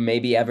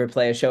maybe ever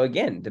play a show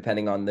again,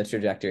 depending on the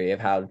trajectory of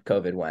how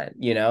COVID went,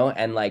 you know?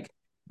 And like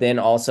then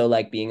also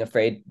like being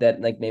afraid that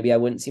like maybe I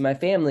wouldn't see my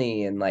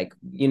family, and like,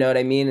 you know what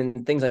I mean?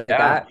 And things like Yeah.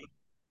 that.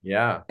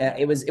 Yeah.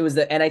 It was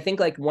and I think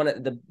like one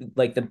of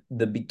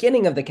the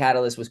beginning of the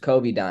catalyst was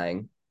Kobe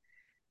dying.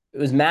 It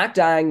was Mac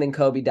dying, then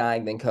Kobe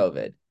dying, then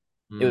COVID.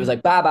 It was Mm.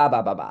 like ba ba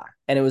ba ba ba,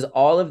 and it was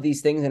all of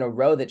these things in a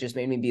row that just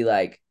made me be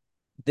like,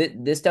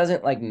 this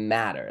doesn't like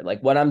matter.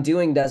 Like what I'm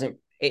doing doesn't.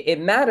 It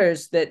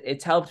matters that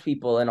it's helped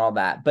people and all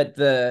that, but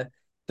the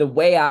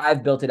way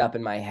I've built it up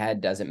in my head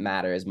doesn't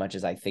matter as much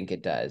as I think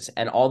it does.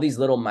 And all these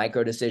little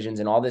micro decisions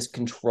and all this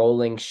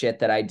controlling shit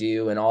that I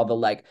do, and all the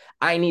like,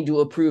 I need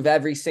to approve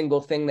every single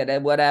thing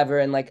that whatever,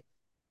 and like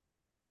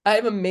I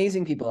have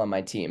amazing people on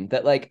my team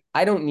that like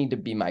I don't need to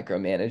be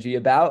micromanaging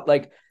about.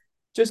 Like,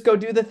 just go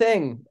do the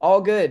thing.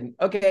 All good.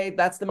 Okay,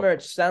 that's the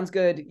merch. Sounds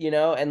good, you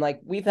know? And like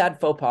we've had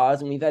faux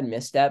pas and we've had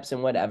missteps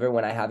and whatever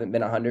when I haven't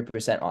been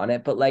 100% on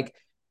it, but like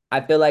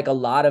I feel like a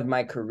lot of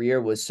my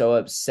career was so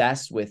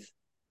obsessed with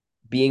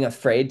being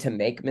afraid to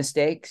make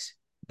mistakes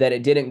that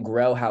it didn't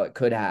grow how it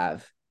could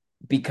have,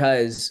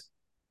 because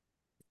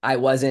I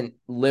wasn't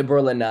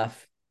liberal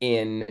enough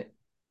in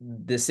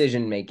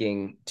decision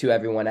making to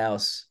everyone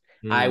else.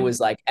 I Mm. was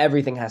like,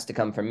 everything has to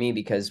come from me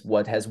because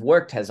what has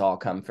worked has all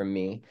come from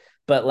me.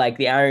 But like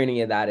the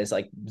irony of that is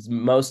like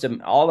most of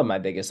all of my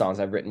biggest songs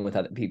I've written with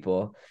other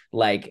people.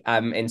 Like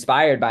I'm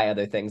inspired by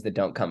other things that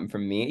don't come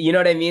from me. You know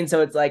what I mean?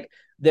 So it's like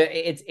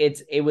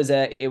it was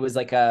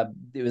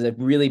a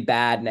really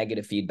bad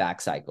negative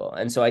feedback cycle.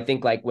 And so I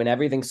think like when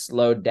everything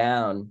slowed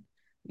down,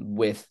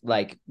 with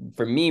like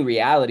for me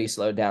reality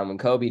slowed down when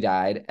Kobe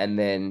died, and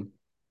then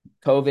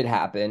COVID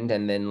happened,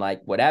 and then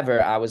like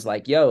whatever, I was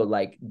like, yo,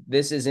 like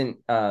this isn't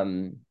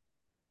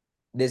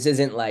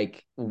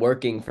like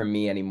working for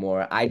me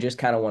anymore. I just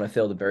kind of want to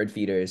fill the bird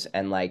feeders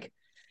and like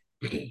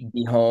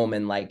be home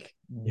and like,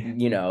 Yeah.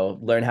 you know,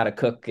 learn how to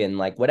cook and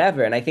like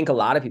whatever. And I think a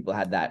lot of people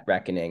had that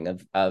reckoning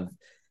of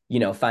you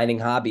know, finding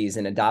hobbies,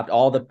 and adopt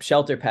all the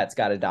shelter pets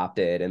got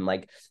adopted, and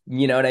like,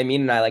 you know what I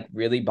mean? And I like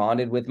really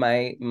bonded with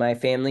my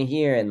family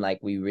here, and like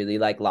we really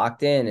like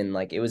locked in, and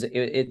like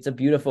it's a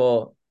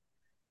beautiful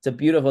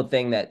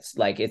thing that's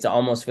like it's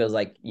almost feels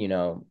like, you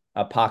know,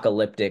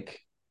 apocalyptic,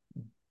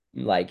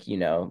 like, you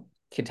know,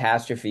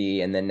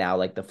 catastrophe, and then now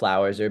like the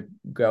flowers are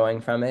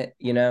growing from it,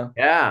 you know?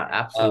 Yeah,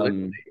 absolutely.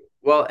 Um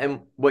Well, and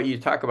what you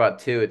talk about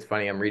too, it's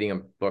funny. I'm reading a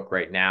book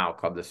right now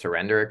called The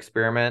Surrender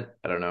Experiment.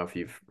 I don't know if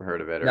you've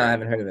heard of it no, or I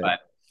anything, haven't heard of it.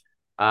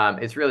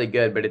 but it's really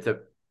good. But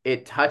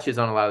it touches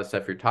on a lot of the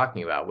stuff you're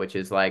talking about, which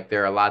is like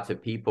there are lots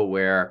of people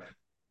where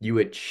you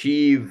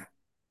achieve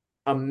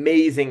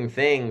amazing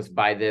things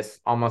by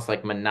this almost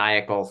like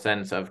maniacal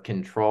sense of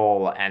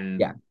control Yeah.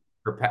 and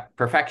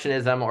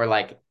perfectionism, or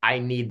like I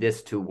need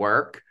this to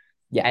work,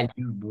 Yeah. and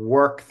you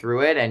work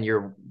through it and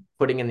you're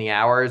putting in the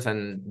hours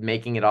and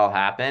making it all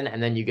happen,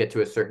 and then you get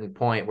to a certain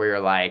point where you're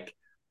like,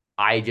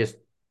 I just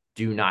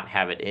do not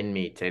have it in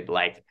me to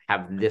like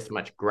have this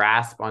much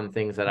grasp on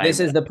things that This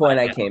is the point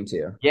I came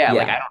to. yeah,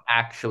 like I Yeah. don't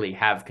actually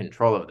have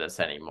control of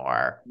this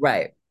anymore,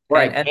 Right. or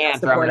I And that's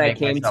can't, the or I'm going point to I make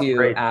came myself to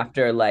crazy.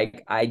 after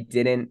like I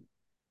didn't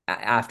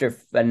after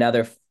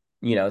another,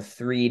 you know,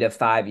 3 to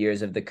 5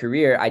 years of the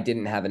career, I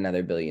didn't have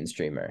another billion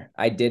streamer.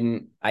 I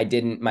didn't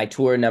my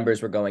tour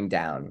numbers were going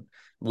down.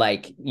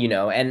 Like, you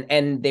know,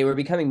 and they were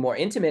becoming more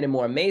intimate and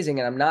more amazing.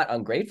 And I'm not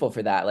ungrateful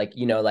for that. Like,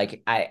 you know,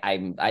 like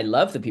I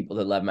love the people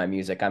that love my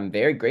music. I'm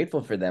very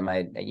grateful for them.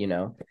 You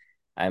know,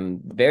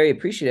 I'm very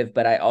appreciative,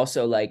 but I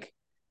also like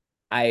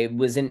it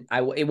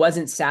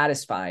wasn't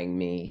satisfying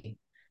me.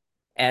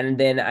 And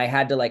then I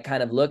had to like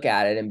kind of look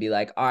at it and be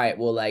like, all right,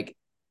 well, like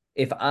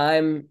if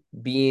I'm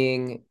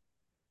being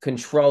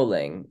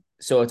controlling,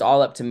 so it's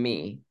all up to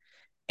me,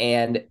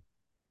 and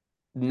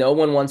no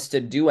one wants to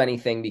do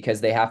anything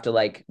because they have to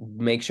like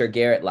make sure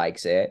Garrett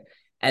likes it.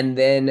 And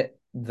then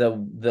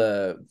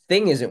the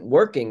thing isn't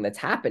working that's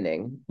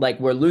happening, like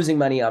we're losing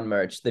money on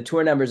merch, the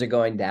tour numbers are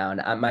going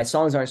down, my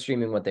songs aren't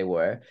streaming what they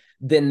were,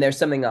 then there's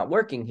something not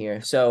working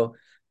here. So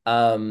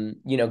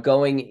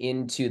going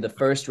into the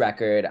first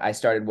record, I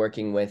started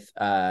working with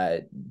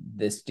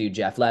this dude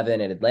Jeff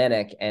Levin at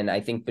Atlantic, and I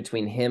think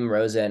between him,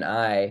 Rosa, and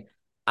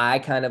I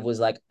kind of was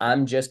like,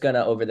 I'm just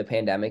gonna over the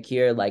pandemic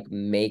here, like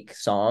make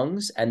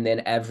songs, and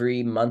then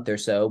every month or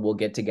so we'll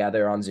get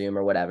together on Zoom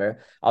or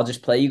whatever. I'll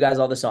just play you guys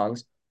all the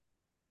songs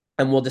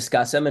and we'll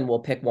discuss them and we'll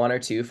pick one or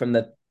two from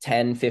the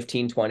 10,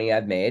 15, 20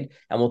 I've made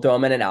and we'll throw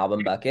them in an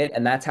album bucket.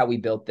 And that's how we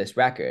built this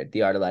record,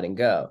 The Art of Letting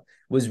Go.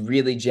 Was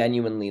really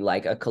genuinely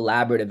like a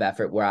collaborative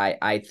effort where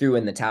I threw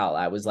in the towel.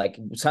 I was like,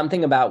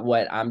 something about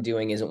what I'm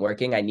doing isn't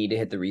working. I need to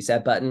hit the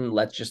reset button.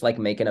 Let's just like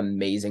make an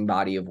amazing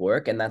body of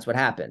work. And that's what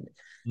happened.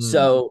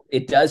 So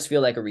it does feel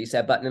like a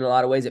reset button in a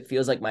lot of ways. It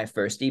feels like my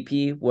first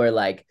EP where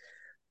like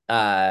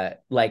I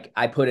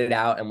put it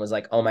out and was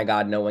like, oh my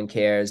God, no one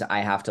cares. I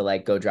have to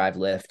like go drive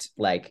Lyft.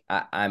 Like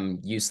I'm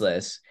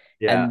useless.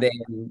 Yeah. And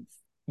then,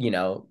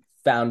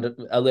 found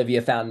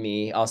Olivia found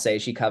me. I'll say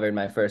she covered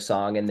my first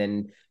song and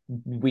then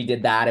we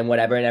did that and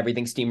whatever and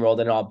everything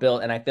steamrolled and all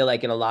built. And I feel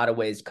like in a lot of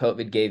ways,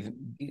 COVID gave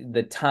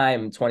the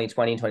time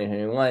 2020,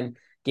 2021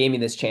 gave me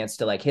this chance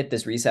to like hit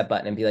this reset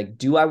button and be like,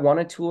 do I want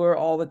to tour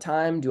all the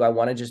time? Do I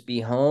want to just be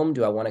home?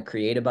 Do I want to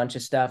create a bunch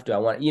of stuff? Do I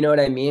want, you know what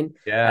I mean? And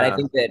Yeah.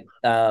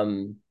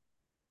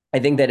 I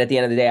think that at the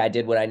end of the day, I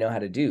did what I know how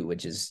to do,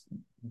 which is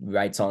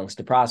write songs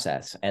to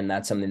process. And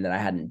that's something that I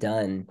hadn't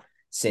done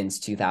since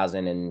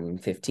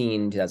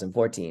 2015,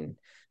 2014,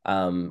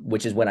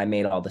 which is when I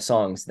made all the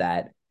songs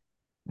that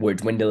were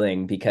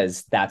dwindling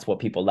because that's what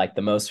people liked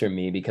the most from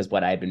me because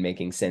what I had been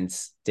making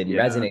since didn't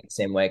Yeah. resonate the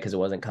same way because it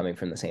wasn't coming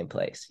from the same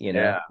place,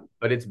 Yeah.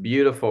 But it's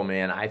beautiful,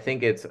 man. I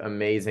think it's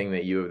amazing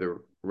that you have the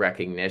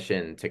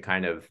recognition to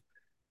kind of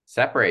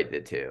separate the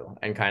two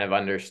and kind of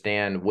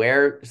understand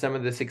where some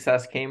of the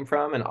success came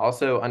from and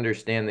also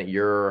understand that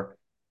you're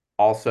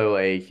also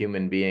a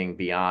human being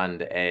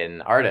beyond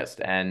an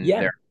artist and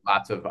there Yeah, are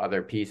lots of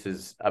other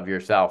pieces of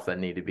yourself that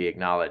need to be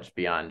acknowledged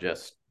beyond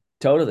just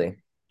totally.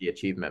 the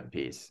achievement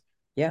piece.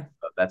 Yeah.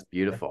 So that's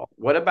beautiful.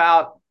 What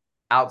about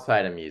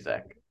outside of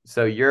music?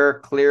 So you're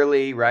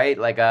clearly right,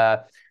 like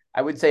I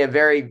would say a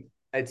very,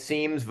 it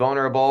seems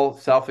vulnerable,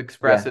 Yeah.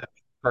 self-expressive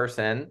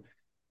person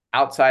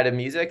outside of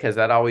music. Has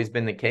that always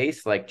been the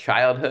case? Like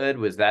childhood,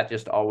 was that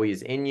just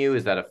always in you?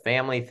 Is that a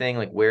family thing?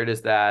 Like where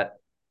does that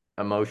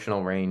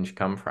emotional range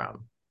come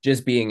from?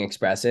 Just being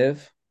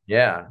expressive.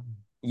 Yeah.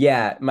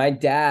 Yeah. My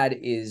dad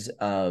is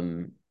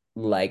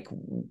like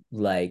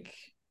like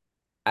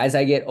as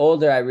I get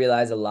older, I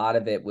realize a lot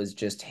of it was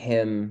just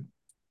him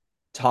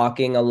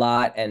talking a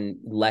lot and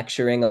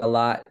lecturing a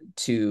lot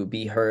to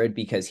be heard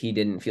because he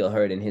didn't feel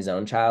heard in his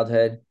own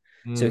childhood.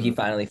 So he Mm.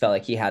 finally felt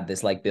like he had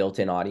this like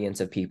built-in audience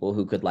of people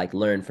who could like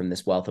learn from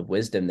this wealth of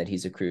wisdom that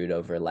he's accrued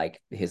over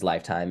like his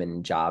lifetime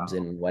and jobs Wow.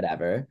 and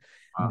whatever.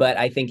 Wow. But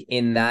I think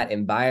in that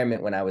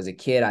environment when I was a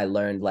kid, I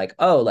learned like,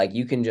 oh, like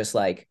you can just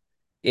like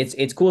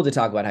it's cool to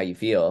talk about how you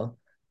feel.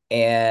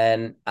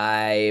 And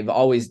I've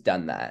always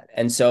done that.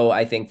 And so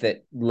I think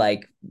that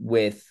like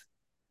with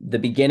the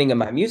beginning of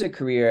my music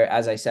career,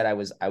 as I said, I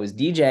was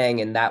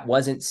DJing, and that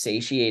wasn't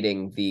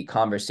satiating the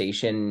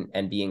conversation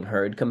and being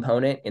heard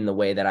component in the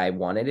way that I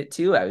wanted it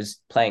to. I was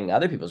playing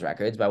other people's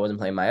records, but I wasn't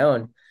playing my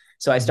own.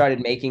 So I Mhm.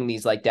 started making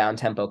these like down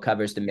tempo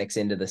covers to mix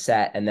into the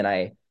set, and then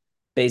I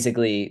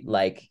basically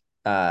like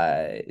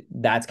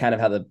that's kind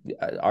of how the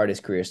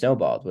artist career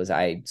snowballed. Was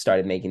I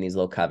started making these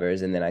little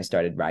covers and then I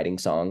started writing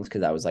songs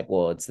because I was like,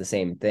 well, it's the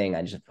same thing,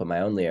 I just put my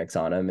own lyrics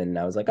on them, and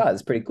I was like, oh,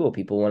 it's pretty cool,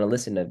 people want to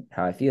listen to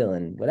how I feel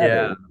and whatever.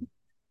 Yeah.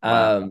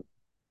 Wow. um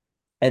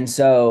and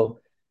so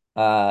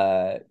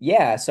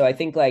yeah, so I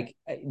think like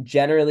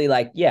generally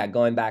like yeah,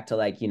 going back to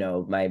like,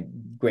 my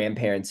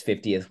grandparents'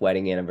 50th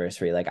wedding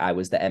anniversary, like I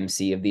was the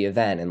MC of the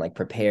event and like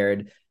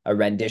prepared a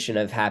rendition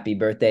of happy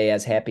birthday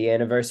as happy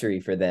anniversary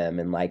for them,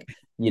 and like,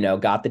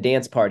 got the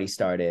dance party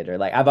started, or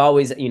like I've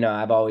always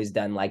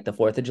done like the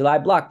 4th of July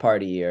block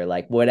party or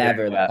like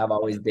whatever. Like Yeah. I've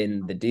always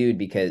been the dude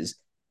because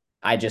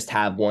I just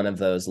have one of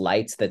those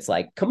lights that's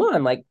like, come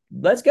on, like,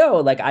 let's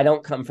go. Like, I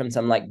don't come from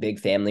some like big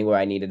family where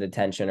I needed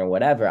attention or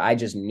whatever. I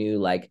just knew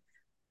like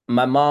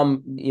my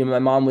mom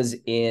was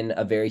in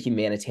a very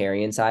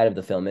humanitarian side of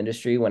the film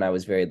industry when I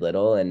was very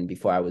little and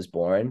before I was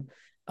born.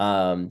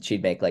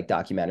 She'd make like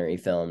documentary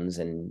films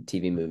and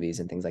TV movies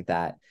and things like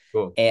that.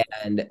 Cool.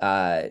 And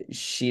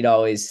she'd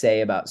always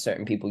say about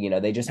certain people,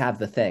 they just have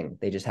the thing.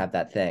 They just have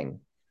that thing.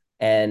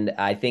 And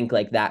I think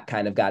like that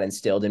kind of got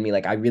instilled in me.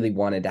 Like I really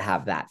wanted to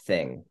have that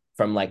thing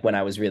from like when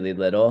I was really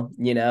little,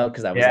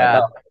 because I was like,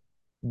 Yeah. oh,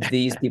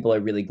 these people are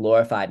really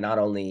glorified not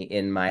only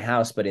in my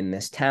house but in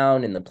this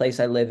town, in the place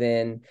I live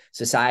in.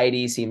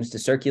 Society seems to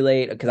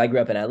circulate because I grew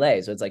up in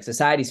LA, so it's like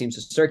society seems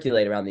to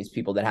circulate around these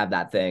people that have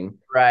that thing.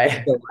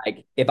 Right. So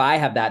like if I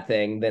have that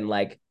thing, then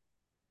like,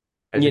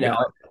 I should go. so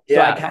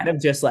I Yeah. kind of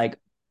just like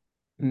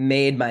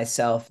made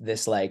myself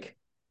this like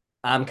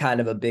I'm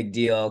kind of a big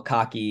deal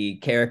cocky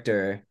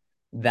character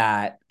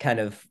that kind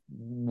of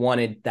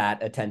wanted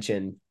that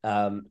attention.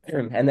 And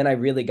then I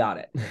really got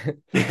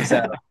it.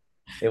 So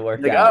it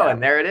worked Like, out. oh,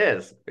 and there it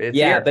is. It's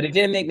Yeah, here. but it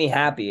didn't make me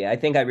happy. I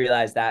think I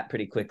realized that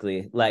pretty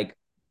quickly. Like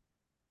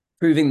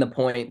proving the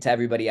point to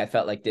everybody I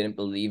felt like didn't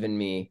believe in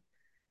me,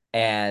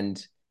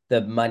 and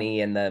the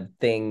money and the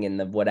thing and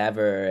the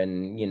whatever,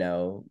 and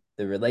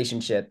the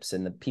relationships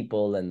and the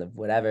people and the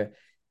whatever,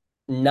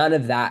 none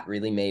of that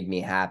really made me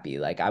happy.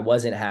 Like I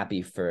wasn't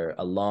happy for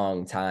a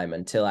long time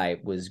until I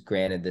was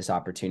granted this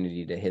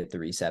opportunity to hit the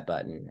reset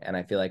button. And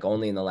I feel like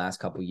only in the last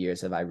couple of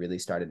years have I really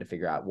started to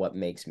figure out what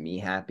makes me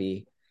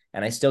happy.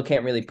 And I still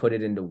can't really put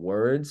it into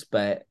words,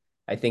 but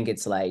I think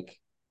it's like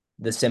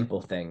the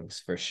simple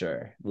things for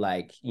sure.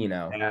 Like,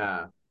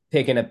 Yeah.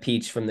 picking a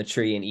peach from the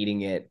tree and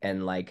eating it,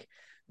 and like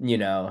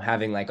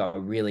having like a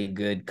really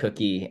good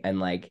cookie, and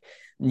like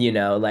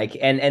like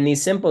and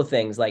these simple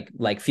things,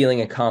 like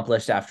feeling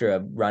accomplished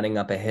after running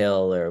up a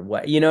hill, or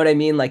what, you know what I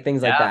mean, like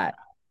things like Yeah. that.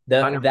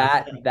 the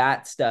that 100%.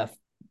 that stuff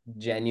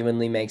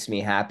genuinely makes me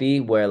happy,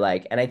 where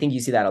like, and I think you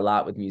see that a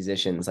lot with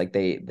musicians, like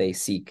they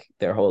seek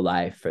their whole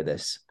life for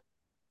this.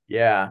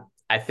 Yeah.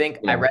 I think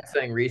you I know read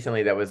something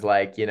recently that was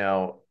like,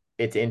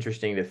 it's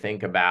interesting to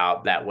think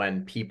about that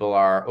when people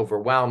are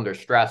overwhelmed or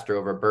stressed or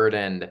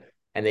overburdened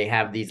and they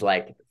have these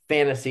like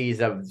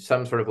fantasies of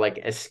some sort of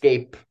like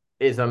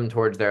escapism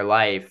towards their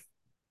life,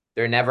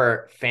 they're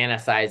never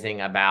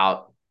fantasizing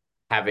about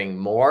having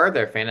more.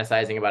 They're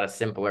fantasizing about a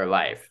simpler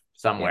life yeah,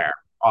 somewhere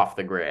off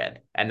the grid.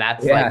 And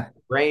that's like yeah,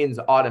 brains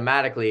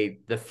automatically,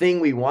 the thing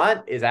we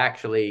want is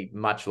actually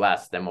much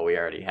less than what we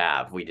already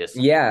have. We just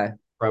yeah.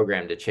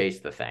 programmed to chase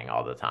the thing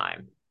all the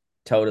time.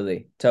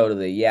 Totally,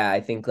 totally. Yeah,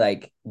 I think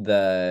like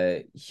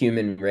the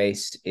human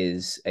race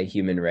is a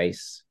human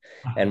race,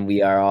 and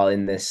we are all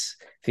in this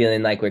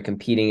feeling like we're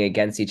competing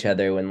against each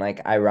other, when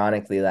like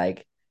ironically,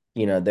 like,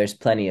 there's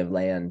plenty of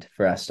land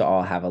for us to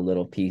all have a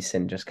little peace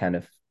and just kind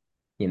of,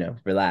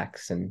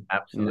 relax and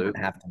not Absolutely.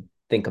 have to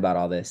think about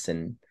all this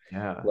and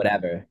Yeah.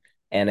 whatever.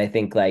 And I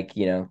think like,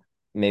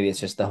 maybe it's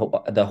just the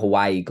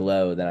Hawaii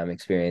glow that I'm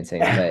experiencing,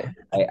 but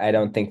I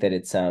don't think that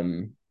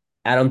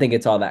I don't think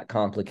it's all that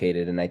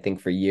complicated. And I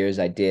think for years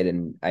I did,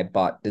 and I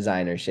bought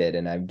designer shit,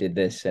 and I did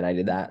this and I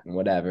did that and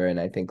whatever. And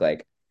I think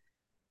like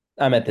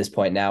I'm at this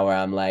point now where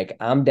I'm like,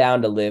 I'm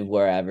down to live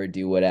wherever,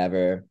 do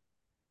whatever.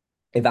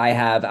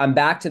 I'm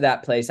back to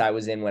that place I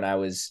was in when I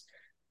was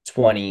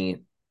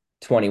 20,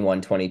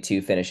 21,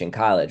 22, finishing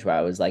college, where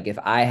I was like, if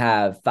I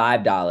have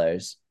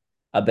 $5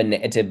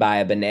 to buy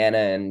a banana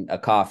and a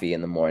coffee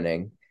in the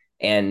morning,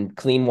 and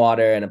clean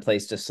water and a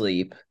place to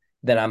sleep,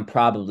 then I'm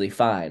probably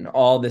fine.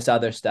 All this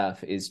other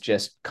stuff is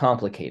just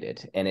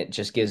complicated, and it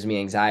just gives me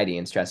anxiety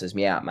and stresses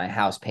me out. My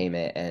house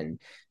payment and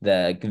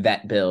the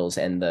vet bills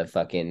and the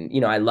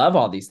fucking, I love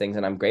all these things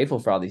and I'm grateful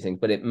for all these things,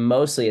 but it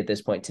mostly at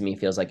this point to me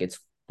feels like it's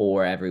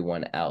for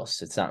everyone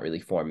else. It's not really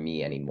for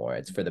me anymore.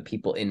 It's for the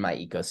people in my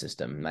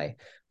ecosystem, my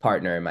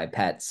partner, my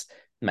pets,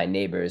 my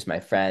neighbors, my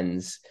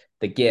friends,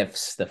 the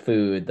gifts, the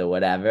food, the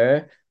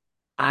whatever.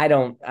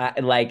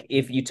 Like,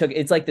 if you took,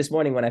 it's like this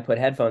morning when I put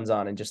headphones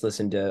on and just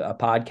listened to a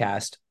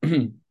podcast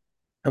and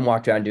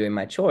walked around doing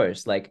my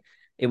chores. Like,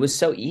 it was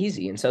so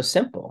easy and so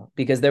simple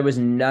because there was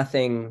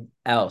nothing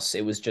else.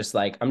 It was just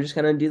like, I'm just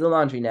going to do the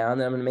laundry now, and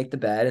then I'm going to make the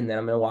bed, and then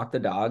I'm going to walk the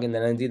dog, and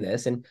then I'm going to do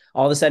this. And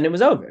all of a sudden it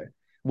was over.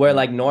 Where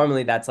like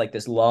normally that's like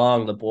this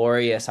long,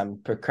 laborious, I'm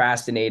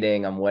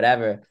procrastinating, I'm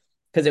whatever.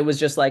 Because it was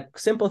just like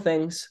simple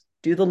things,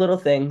 do the little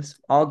things,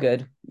 all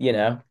good.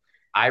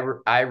 I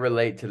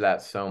relate to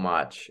that so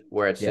much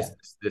where it's Yeah.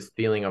 just this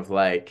feeling of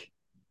like,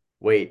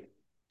 wait,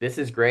 this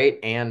is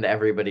great and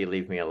everybody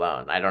leave me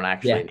alone. I don't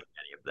actually Yeah. need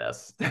any of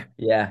this.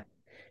 Yeah.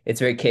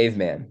 It's very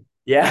caveman.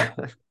 Yeah.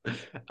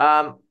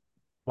 Um,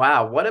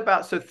 wow. What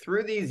about so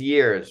through these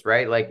years,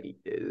 right? Like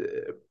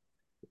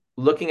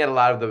looking at a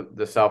lot of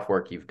the self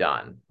work you've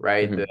done,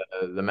 right? Mhm.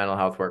 The mental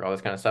health work, all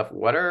this kind of stuff.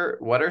 What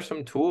are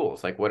some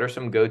tools? Like what are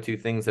some go-to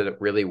things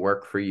that really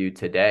work for you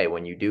today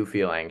when you do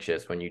feel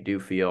anxious, when you do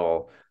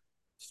feel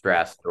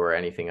stressed or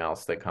anything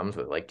else that comes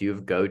with it? Like do you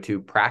have go-to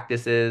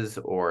practices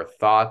or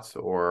thoughts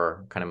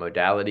or kind of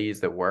modalities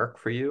that work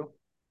for you?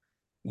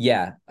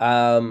 Yeah.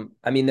 I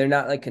mean, they're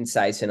not like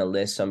concise in a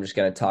list, so I'm just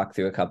gonna talk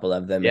through a couple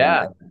of them, and I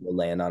Yeah. think we'll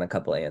land on a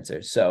couple of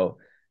answers. So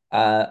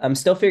I'm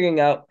still figuring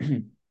out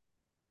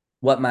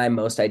what my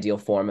most ideal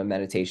form of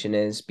meditation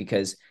is,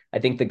 because I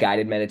think the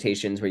guided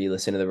meditations where you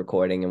listen to the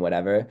recording and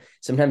whatever,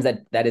 sometimes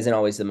that isn't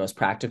always the most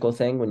practical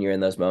thing when you're in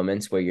those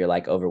moments where you're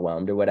like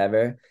overwhelmed or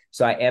whatever.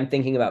 So I am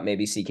thinking about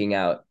maybe seeking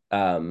out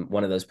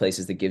one of those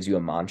places that gives you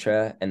a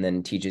mantra and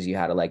then teaches you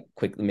how to like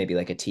quickly, maybe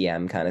like a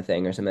TM kind of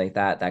thing or something like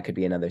that. That could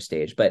be another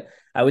stage. But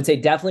I would say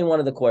definitely one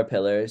of the core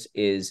pillars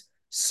is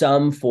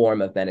some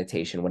form of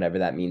meditation, whatever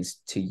that means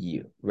to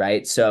you,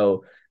 right?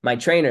 So my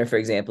trainer, for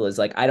example, is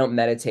like, I don't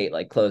meditate,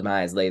 like close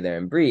my eyes, lay there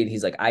and breathe.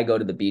 He's like, I go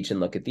to the beach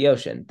and look at the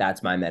ocean.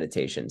 That's my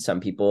meditation.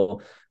 Some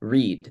people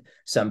read,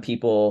 some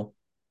people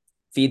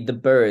feed the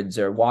birds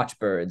or watch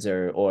birds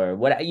or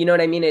what, you know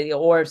what I mean?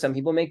 Or some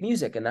people make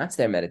music and that's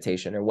their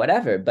meditation or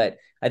whatever. But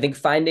I think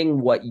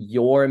finding what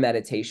your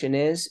meditation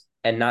is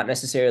and not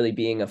necessarily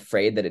being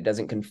afraid that it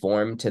doesn't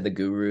conform to the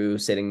guru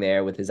sitting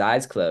there with his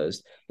eyes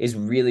closed is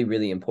really,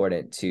 really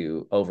important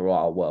to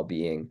overall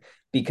well-being,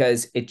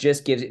 because it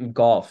just gives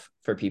golf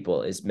for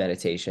people is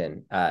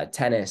meditation,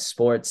 tennis,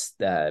 sports,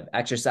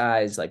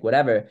 exercise, like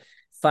whatever,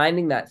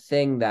 finding that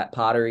thing, that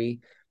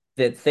pottery,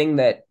 that thing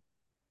that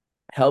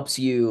helps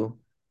you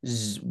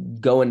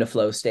go into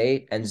flow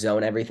state and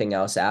zone everything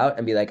else out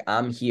and be like,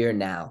 I'm here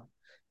now.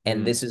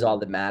 And Mm, this is all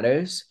that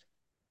matters,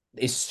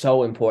 is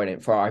so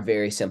important for our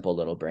very simple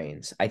little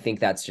brains. I think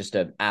that's just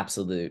an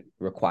absolute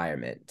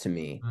requirement to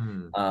me.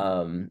 mm.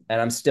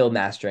 And I'm still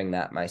mastering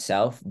that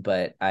myself,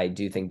 but I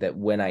do think that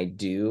when I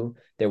do,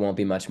 there won't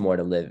be much more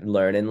to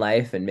learn in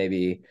life, and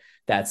maybe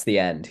that's the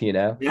end, you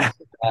know? Yeah.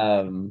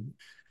 Um,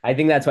 I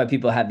think that's why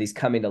people have these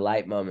coming to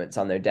light moments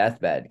on their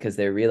deathbed, because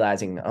they're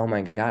realizing, oh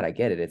my God, I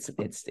get it.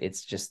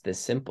 It's just this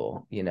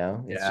simple, you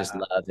know? It's just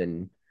Yeah. love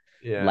and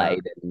Yeah.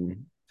 light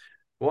and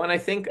Well, and I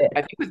think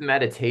with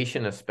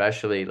meditation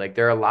especially, like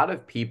there are a lot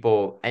of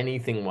people,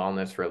 anything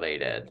wellness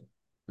related,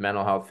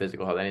 mental health,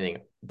 physical health, anything,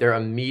 they're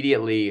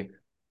immediately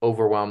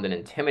overwhelmed and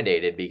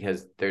intimidated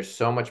because there's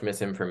so much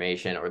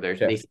misinformation, or they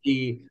sure.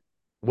 see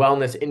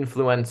wellness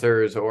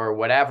influencers or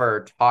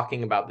whatever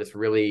talking about this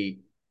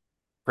really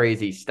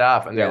crazy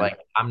stuff, and they're Yeah. like,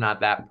 I'm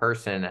not that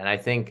person. And I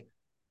think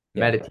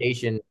Yeah.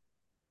 meditation,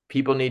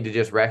 people need to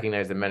just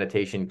recognize that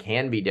meditation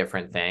can be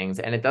different things,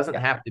 and it doesn't Yeah.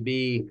 have to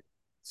be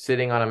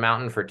sitting on a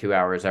mountain for 2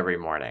 hours every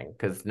morning,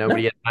 because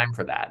nobody No. has time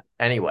for that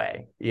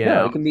anyway,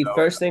 No, it can be so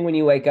first thing when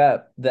you wake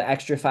up. The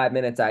extra 5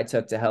 minutes I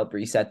took to help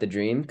reset the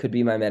dream could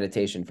be my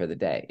meditation for the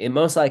day. It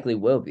most likely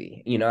will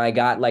be. I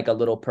got like a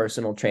little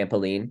personal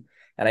trampoline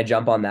and I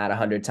jump on that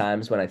 100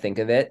 times when I think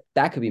of it.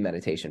 That could be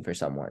meditation for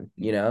someone.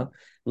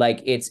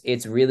 Like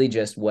it's really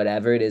just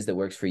whatever it is that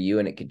works for you,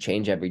 and it could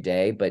change every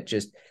day. But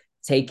just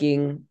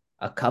taking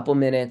a couple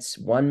minutes,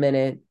 1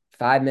 minute,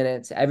 5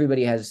 minutes,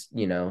 everybody has,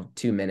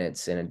 2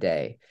 minutes in a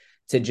day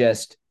to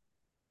just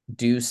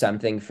do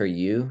something for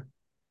you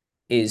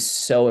is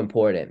so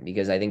important,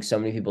 because I think so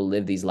many people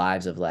live these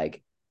lives of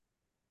like,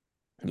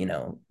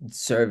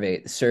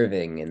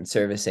 serving and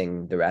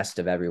servicing the rest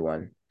of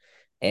everyone.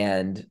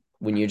 And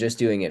when you're just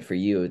doing it for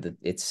you,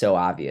 it's so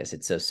obvious.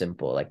 It's so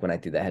simple. Like when I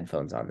threw the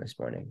headphones on this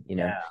morning.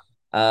 yeah.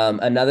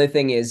 Another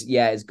thing is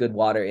good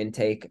water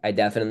intake. I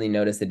definitely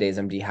notice the days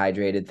I'm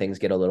dehydrated, things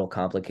get a little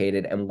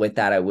complicated. And with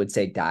that, I would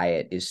say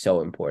diet is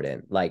so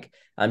important. Like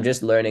I'm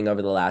just learning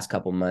over the last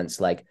couple months,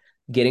 like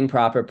getting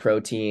proper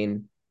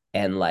protein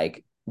and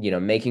like,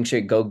 making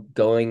sure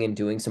going and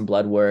doing some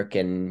blood work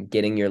and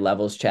getting your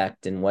levels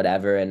checked and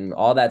whatever. And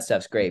all that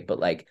stuff's great. But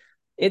like,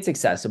 it's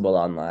accessible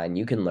online.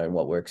 You can learn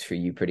what works for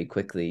you pretty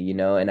quickly.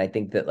 And I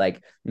think that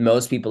like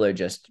most people are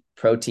just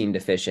protein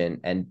deficient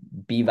and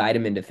B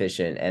vitamin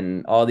deficient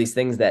and all these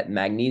things, that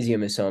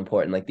magnesium is so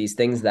important. Like these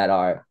things that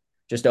are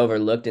just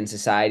overlooked in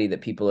society,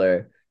 that people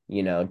are,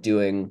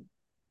 doing,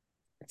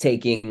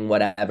 taking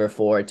whatever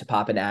for to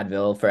pop an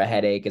Advil for a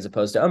headache, as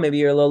opposed to, oh, maybe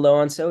you're a little low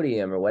on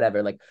sodium or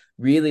whatever. Like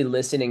really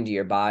listening to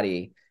your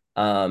body,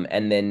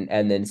 and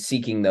then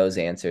seeking those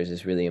answers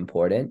is really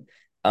important.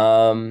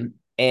 And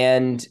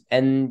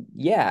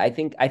yeah, I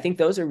think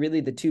those are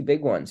really the two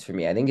big ones for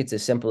me. I think it's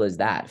as simple as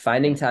that: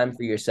 finding time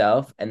for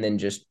yourself, and then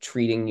just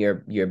treating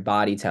your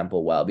body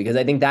temple well, because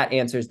I think that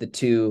answers the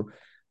two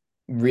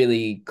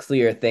really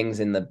clear things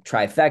in the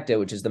trifecta,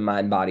 which is the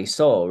mind, body,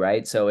 soul,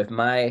 right? So if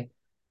my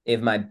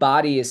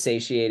body is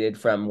satiated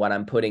from what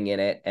I'm putting in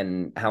it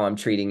and how I'm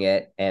treating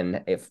it,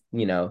 and if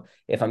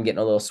I'm getting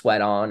a little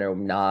sweat on or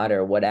not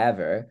or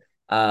whatever,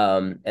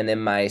 and then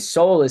my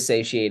soul is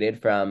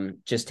satiated from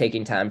just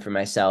taking time for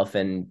myself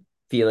and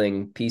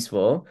feeling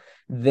peaceful,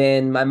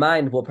 then my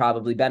mind will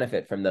probably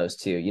benefit from those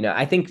two.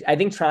 I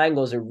think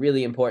triangles are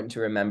really important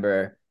to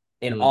remember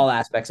in Mm, all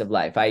aspects of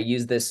life. I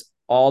use this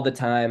all the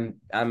time.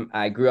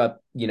 I grew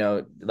up,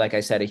 like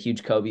I said, a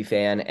huge Kobe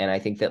fan, and I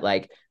think that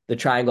like the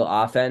triangle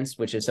offense,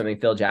 which is something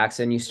Phil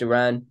Jackson used to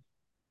run,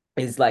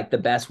 is like the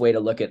best way to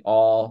look at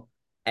all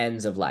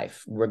ends of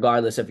life,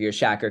 regardless if you're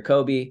Shaq or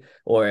Kobe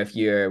or if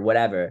you're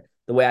whatever.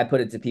 The way I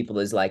put it to people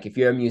is like, if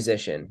you're a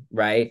musician,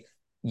 right?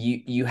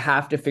 You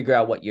have to figure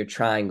out what your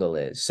triangle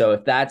is. So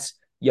if that's,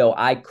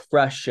 I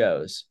crush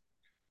shows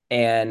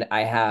and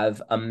I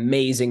have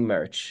amazing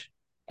merch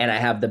and I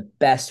have the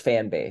best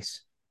fan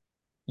base,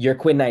 you're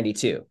Quinn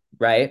 92,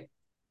 right?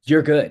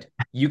 You're good.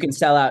 You can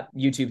sell out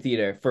YouTube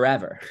theater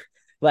forever.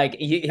 Like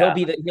he'll yeah.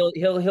 be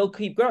he'll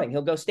keep growing.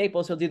 He'll go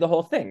Staples. He'll do the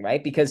whole thing,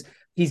 right? Because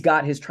he's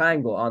got his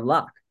triangle on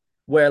lock.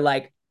 Where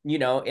like,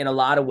 in a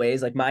lot of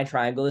ways, like my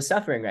triangle is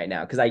suffering right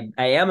now because I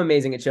am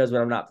amazing at shows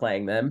when I'm not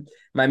playing them.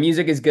 My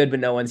music is good, but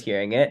no one's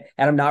hearing it,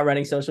 and I'm not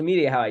running social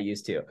media how I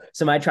used to.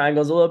 So my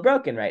triangle is a little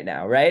broken right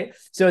now, right?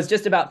 So it's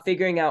just about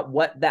figuring out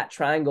what that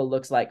triangle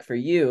looks like for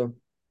you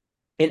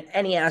in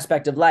any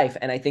aspect of life.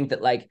 And I think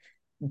that like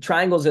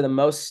triangles are the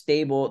most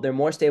stable. They're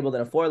more stable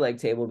than a four-leg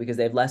table because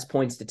they have less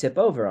points to tip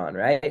over on,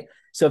 right?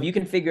 So if you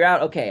can figure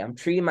out, okay, I'm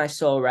treating my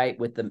soul right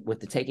with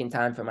the taking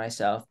time for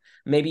myself.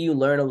 Maybe you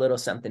learn a little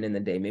something in the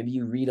day. Maybe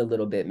you read a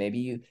little bit. Maybe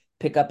you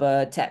pick up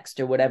a text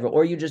or whatever,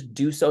 or you just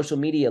do social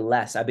media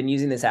less. I've been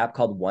using this app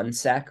called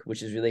OneSec,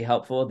 which is really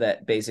helpful,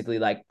 that basically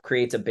like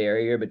creates a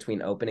barrier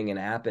between opening an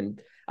app. And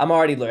I'm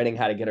already learning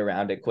how to get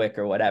around it quick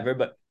or whatever,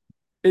 but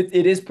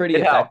it is pretty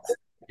It effective. helps.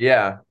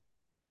 Yeah.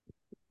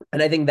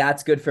 And I think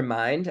that's good for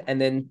mind.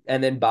 And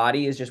then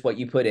body is just what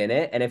you put in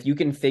it. And if you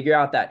can figure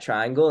out that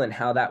triangle and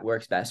how that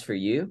works best for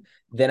you,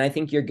 then I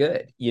think you're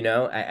good.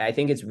 I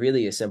think it's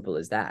really as simple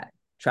as that.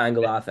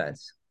 Triangle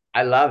offense.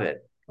 I love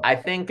it. I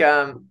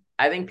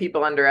think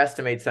people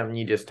underestimate something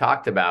you just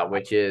talked about,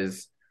 which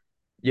is,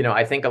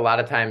 I think a lot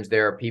of times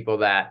there are people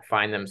that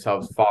find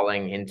themselves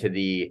falling into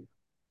the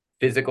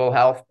physical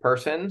health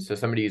person. So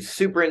somebody who's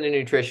super into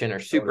nutrition or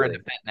super into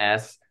Totally.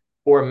 fitness,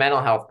 or a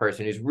mental health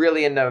person who's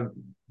really into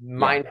Yeah.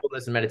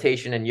 mindfulness and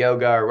meditation and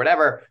yoga or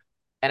whatever.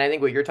 And I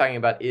think what you're talking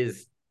about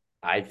is,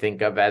 I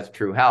think of as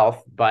true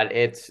health, but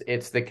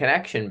it's the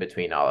connection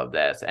between all of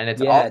this. And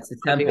it's Yeah. also, It's a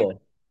I think,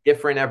 temple.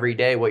 different every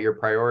day what your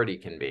priority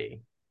can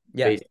be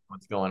Yeah. based on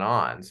what's going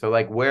on. So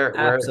like where is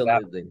that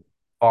Absolutely.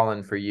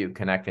 fallen for you,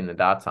 connecting the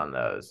dots on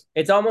those?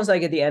 It's almost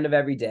like at the end of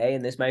every day,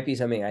 and this might be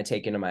something I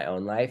take into my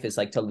own life, is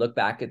like to look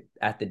back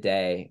at the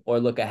day or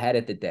look ahead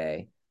at the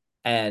day.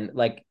 And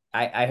like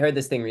I heard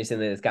this thing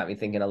recently that's got me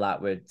thinking a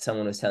lot, where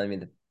someone was telling me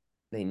that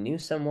they knew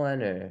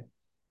someone, or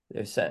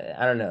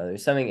I don't know,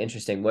 there's something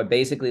interesting where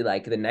basically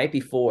like the night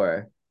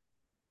before,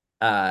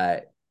 uh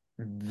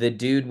the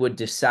dude would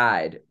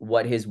decide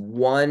what his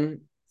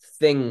one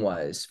thing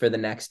was for the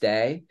next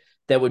day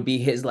that would be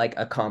his like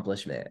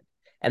accomplishment.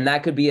 And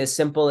that could be as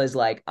simple as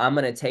like, I'm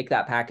going to take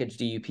that package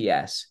to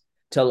UPS,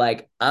 to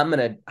like, I'm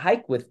going to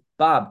hike with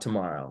Bob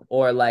tomorrow,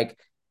 or like,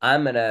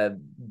 I'm going to,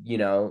 you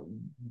know,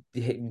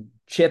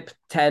 chip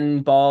 10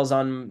 balls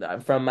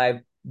on from my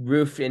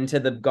roof into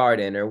the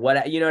garden, or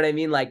what, you know what I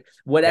mean? Like Yep.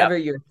 whatever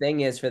your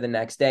thing is for the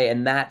next day.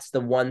 And that's the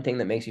one thing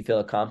that makes you feel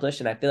accomplished.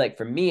 And I feel like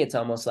for me, it's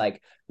almost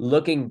like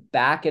looking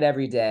back at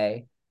every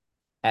day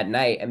at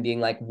night and being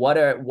like, what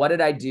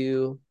did I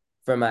do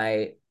for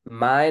my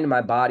mind,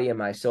 my body, and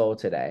my soul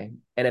today?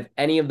 And if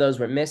any of those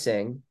were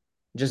missing,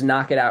 just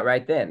knock it out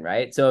right then,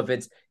 right? So if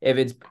it's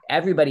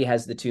everybody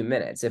has the 2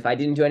 minutes. If I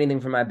didn't do anything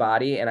for my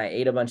body and I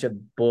ate a bunch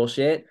of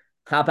bullshit,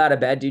 hop out of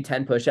bed, do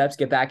 10 push-ups,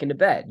 get back into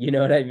bed. You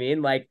know what I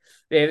mean? Like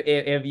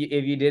if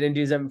you didn't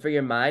do something for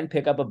your mind,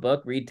 pick up a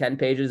book, read 10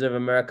 pages of a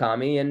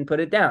Murakami and put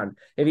it down.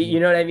 If you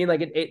know what I mean?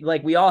 Like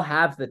like we all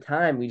have the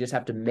time, we just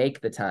have to make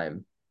the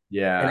time.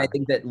 And I Yeah.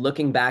 think that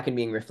looking back and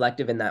being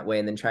reflective in that way,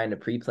 and then trying to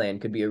pre-plan,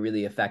 could be a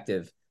really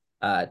effective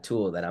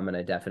tool that I'm going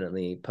to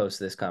definitely post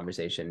this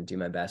conversation, do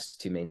my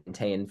best to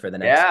maintain for the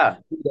next Yeah.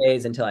 few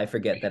days until I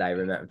forget that I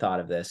remember thought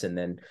of this. And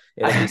then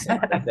it'll be some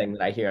other thing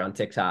that I hear on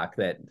TikTok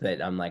that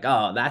I'm like,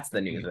 oh, that's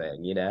the new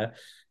thing, you know?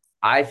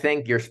 I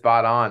think you're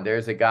spot on.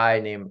 There's a guy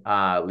named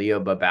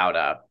Leo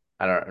Babauta.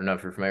 I don't know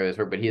if you're familiar with his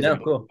work, but he has a No,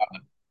 book cool.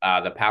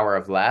 called The Power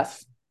of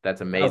Less.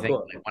 That's Oh, amazing.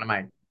 cool. Like one of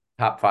my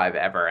top five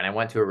ever. And I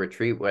went to a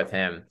retreat with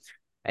him,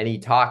 and he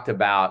talked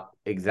about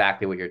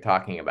exactly what you're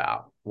talking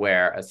about,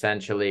 where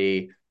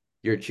essentially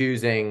you're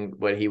choosing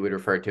what he would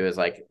refer to as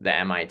like the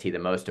MIT, the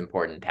most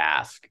important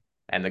task.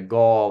 And the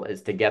goal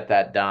is to get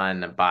that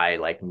done by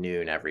like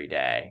noon every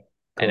day.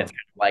 And it's Cool.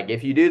 kind of like,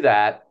 if you do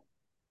that,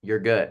 you're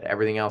good.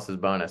 Everything else is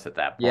bonus at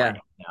that point, Yeah.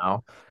 you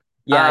know?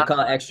 Yeah. I Uh, call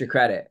it extra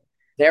credit.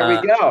 there we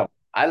Uh, go.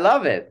 I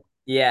love it.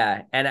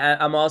 Yeah, and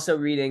I'm also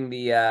reading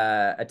the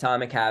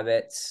Atomic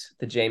Habits,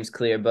 the James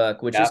Clear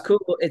book, which is Yeah.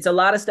 cool. It's a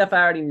lot of stuff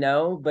I already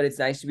know, but it's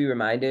nice to be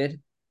reminded.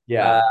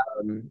 Yeah.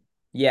 Um,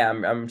 yeah,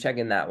 I'm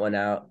checking that one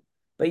out.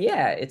 But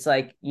yeah, it's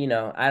like,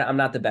 I'm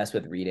not the best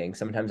with reading.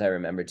 Sometimes I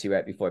remember to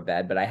right before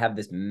bed, but I have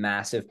this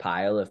massive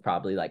pile of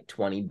probably like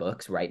 20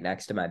 books right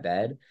next to my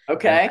bed, and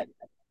Okay.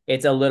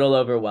 it's a little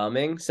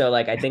overwhelming. So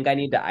like I think I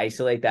need to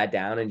isolate that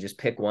down and just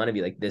pick one and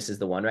be like, this is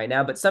the one right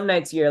now. But some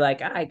nights you're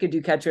like, I could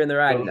do Catcher in the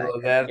Rye tonight.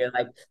 And That, you're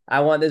like,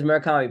 I want this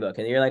Murakami book.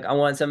 And you're like, I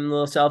want something a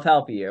little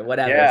self-helpy or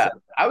whatever. yeah. So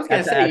I was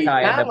gonna say that's how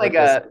I end up with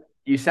this.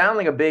 you sound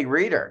like a big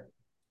reader.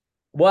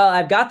 Well,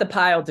 I've got the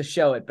pile to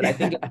show it, but I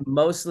think it's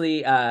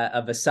mostly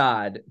a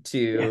facade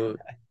Yeah.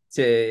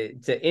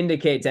 to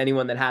indicate to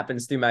anyone that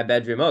happens through my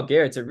bedroom, oh,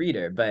 Garrett's a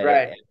reader, but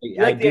Right.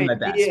 You I like do my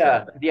best.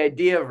 But the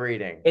idea of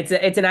reading. it's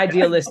an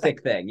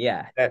idealistic thing.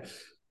 Yeah.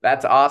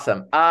 That's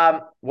awesome.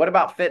 What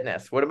about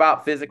fitness? What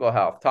about physical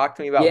health? Talk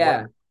to me about what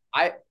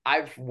Yeah.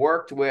 I've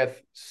worked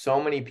with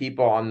so many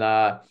people on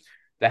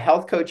the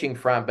health coaching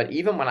front, but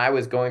even when I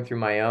was going through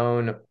my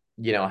own,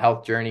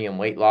 health journey and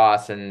weight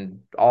loss and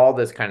all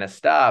this kind of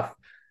stuff,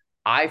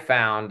 I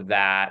found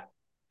that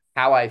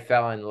how I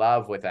fell in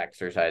love with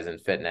exercise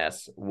and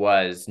fitness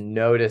was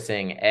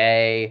noticing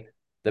the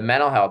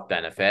mental health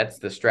benefits,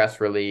 the stress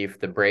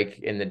relief, the break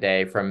in the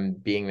day from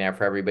being there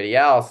for everybody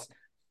else.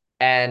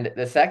 And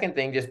the second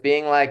thing, just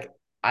being like,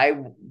 I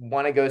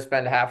want to go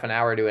spend half an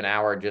hour to an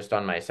hour just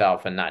on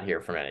myself and not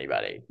hear from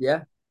anybody.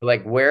 Yeah.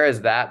 Like, where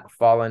has that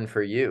fallen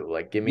for you?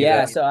 Like, give me the.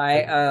 Yeah, so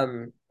I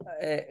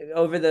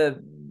over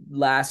the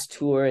last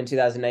tour in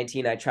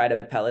 2019, I tried a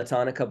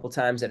Peloton a couple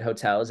times at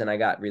hotels and I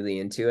got really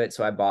into it.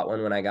 So I bought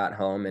one when I got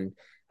home and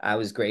I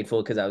was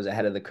grateful because I was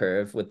ahead of the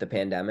curve with the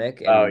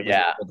pandemic Oh and was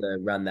yeah. able to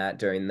run that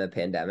during the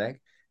pandemic.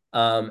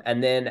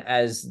 And then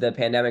as the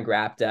pandemic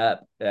wrapped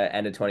up,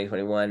 end of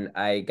 2021,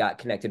 I got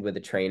connected with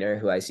a trainer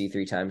who I see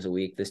 3 times a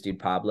week. This dude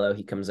Pablo,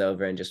 he comes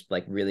over and just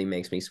like really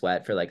makes me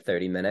sweat for like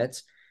 30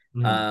 minutes.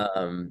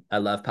 Mm. I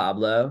love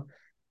Pablo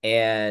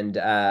and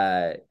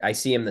I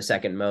see him the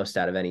second most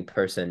out of any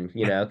person,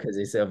 because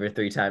he's over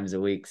 3 times a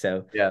week.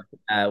 So Yeah.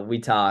 we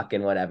talk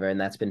and whatever, and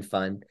that's been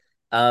fun.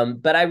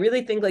 But I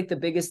really think like the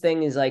biggest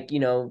thing is like,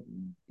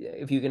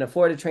 if you can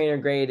afford a trainer,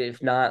 great.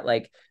 If not,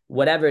 like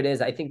whatever it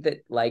is, I think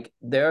that like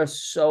there are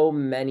so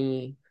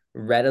many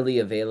readily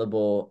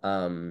available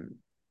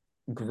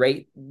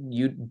great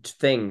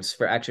things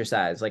for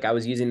exercise. Like I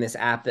was using this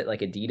app that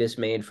like Adidas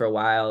made for a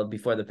while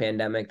before the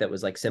pandemic that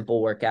was like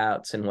simple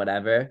workouts and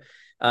whatever.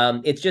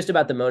 It's just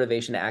about the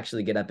motivation to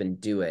actually get up and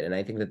do it. And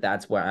I think that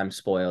that's where I'm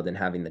spoiled in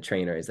having the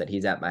trainer is that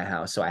he's at my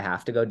house, so I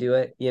have to go do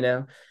it.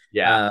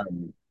 Yeah.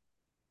 Um,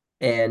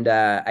 and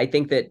I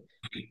think that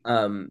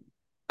um,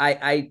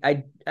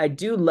 I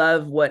do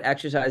love what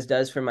exercise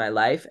does for my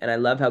life, and I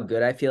love how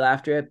good I feel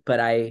after it. But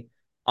I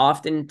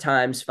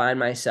oftentimes find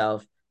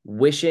myself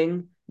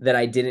wishing that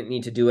I didn't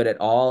need to do it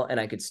at all, and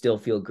I could still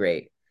feel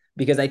great.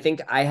 Because I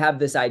think I have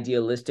this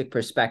idealistic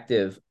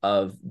perspective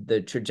of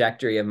the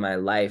trajectory of my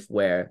life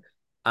where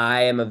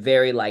I am a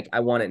very like I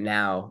want it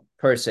now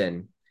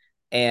person,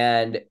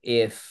 and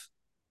if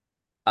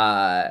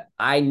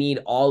I need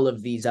all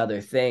of these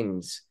other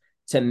things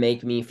to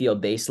make me feel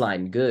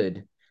baseline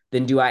good,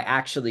 then do I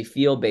actually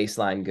feel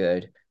baseline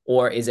good?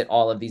 Or is it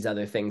all of these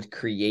other things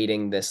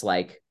creating this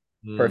like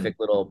Mm. perfect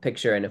little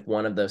picture? And if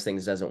one of those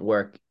things doesn't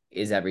work,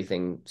 is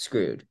everything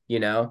screwed?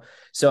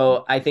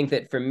 So I think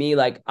that for me,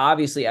 like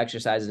obviously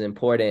exercise is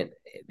important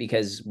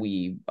because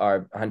we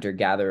are hunter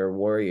gatherer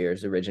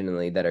warriors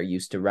originally that are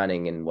used to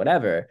running and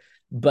whatever.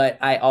 But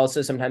I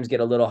also sometimes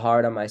get a little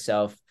hard on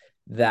myself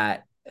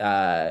that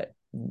I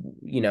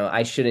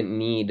shouldn't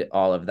need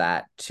all of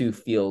that to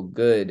feel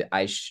good.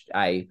 I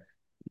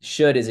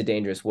should is a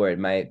dangerous word.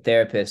 My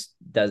therapist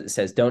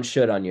says don't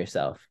should on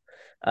yourself.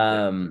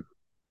 Yeah. Um,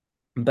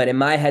 but in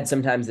my head,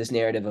 sometimes this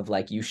narrative of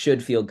like you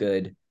should feel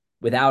good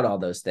without all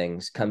those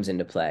things comes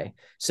into play.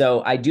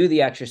 So I do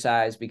the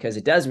exercise because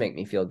it does make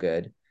me feel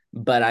good,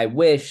 but I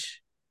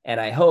wish and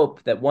I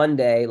hope that one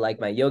day, like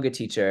my yoga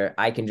teacher,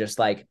 I can just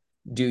like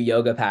do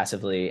yoga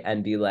passively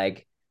and be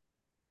like,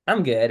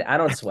 I'm good. I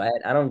don't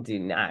sweat. I don't do.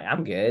 Nah,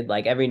 I'm good.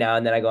 Like every now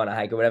and then I go on a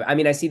hike or whatever. I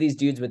mean, I see these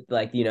dudes with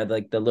like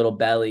like the little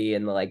belly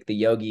and like the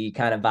yogi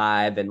kind of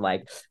vibe and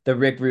like the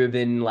Rick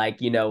Rubin like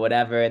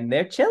whatever, and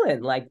they're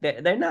chilling. Like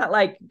they're not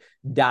like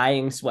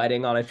dying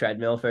sweating on a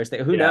treadmill first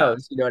thing. Who Yeah.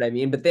 knows? You know what I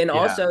mean? But then Yeah.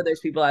 also there's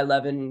people I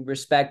love and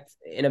respect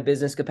in a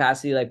business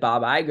capacity like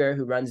Bob Iger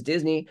who runs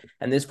Disney,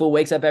 and this fool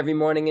wakes up every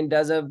morning and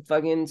does a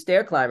fucking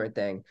stair climber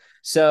thing.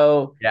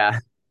 So Yeah.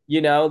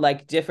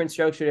 like different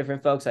strokes for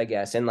different folks, I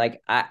guess. And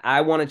like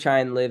I want to try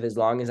and live as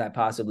long as I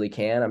possibly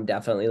can. I'm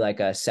definitely like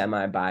a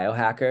semi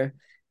biohacker.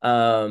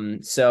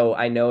 So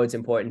I know it's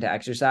important to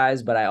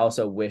exercise, but I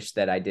also wish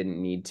that I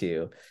didn't need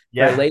to for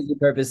Yeah. lazy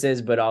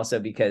purposes, but also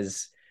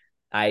because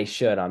I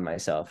should on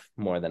myself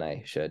more than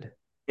I should.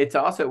 It's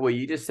also what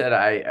you just said,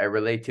 I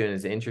relate to and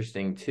is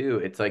interesting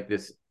too. It's like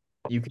this,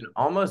 you can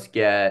almost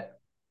get,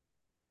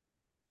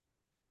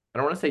 I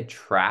don't want to say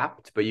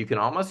trapped, but you can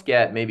almost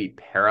get maybe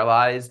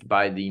paralyzed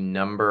by the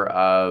number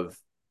of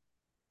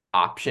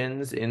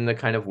options in the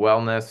kind of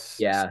wellness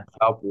Yeah,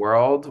 self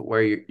world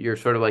where you're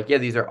sort of like, yeah,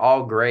 these are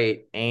all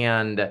great.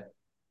 And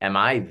am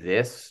I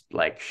this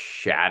like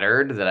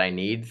shattered that I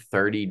need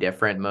 30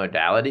 different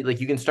modalities?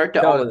 Like you can start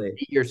to almost totally.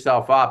 beat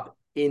yourself up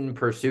in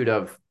pursuit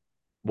of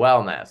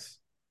wellness.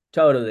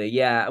 Totally.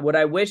 Yeah. What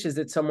I wish is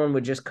that someone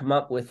would just come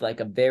up with like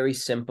a very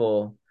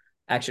simple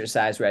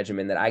exercise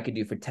regimen that I could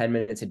do for 10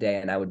 minutes a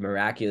day and I would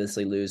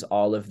miraculously lose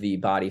all of the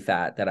body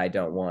fat that I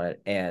don't want.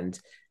 And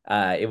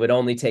it would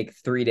only take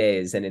 3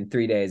 days. And in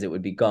 3 days, it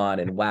would be gone.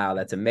 And wow,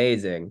 that's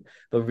amazing.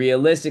 But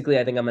realistically,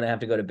 I think I'm going to have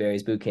to go to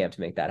Barry's boot camp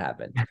to make that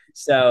happen.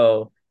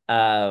 So,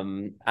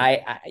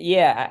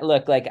 yeah,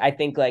 look, like, I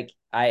think like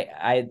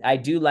I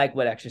do like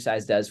what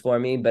exercise does for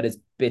me, but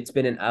it's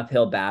been an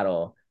uphill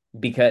battle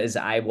because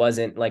I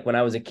wasn't like when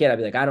I was a kid, I'd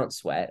be like, I don't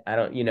sweat. I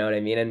don't, you know what I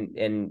mean?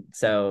 And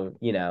so,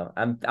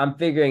 I'm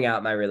figuring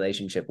out my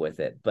relationship with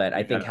it. But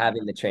I think Yeah.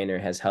 having the trainer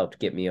has helped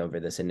get me over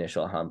this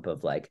initial hump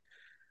of like,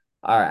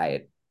 all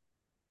right,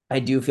 I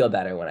do feel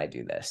better when I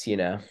do this.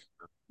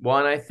 Well,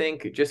 and I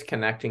think just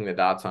connecting the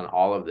dots on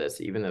all of this,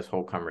 even this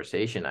whole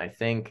conversation, I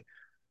think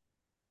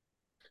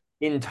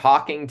in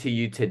talking to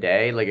you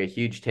today, like a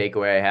huge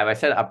takeaway I have, I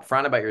said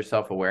upfront about your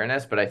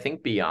self-awareness, but I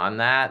think beyond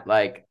that,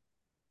 like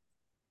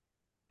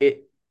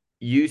it,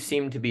 you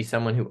seem to be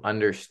someone who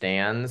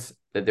understands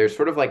that there's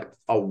sort of like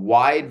a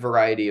wide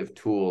variety of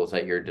tools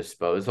at your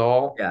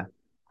disposal Yeah.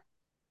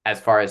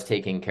 as far as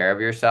taking care of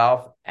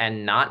yourself.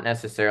 and not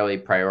necessarily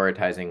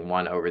prioritizing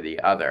one over the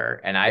other.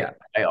 And Yeah.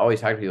 I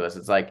always talk to people this.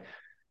 It's like,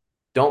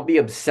 don't be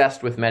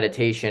obsessed with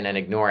meditation and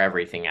ignore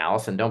everything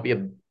else. And don't be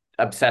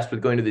obsessed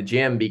with going to the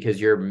gym because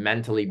you're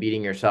mentally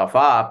beating yourself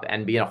up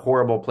and be in a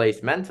horrible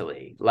place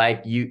mentally.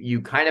 Like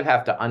you kind of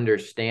have to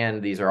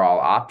understand these are all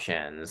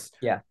options.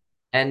 Yeah.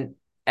 And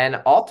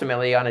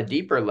ultimately on a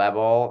deeper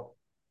level,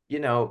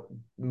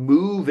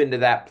 move into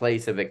that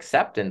place of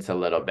acceptance a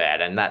little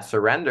bit and that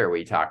surrender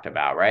we talked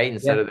about, right?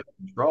 Instead Yeah. of the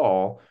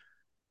control,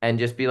 and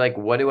just be like,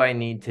 what do I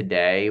need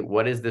today?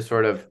 What is the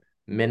sort of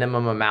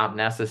minimum amount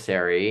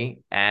necessary?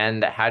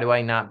 And how do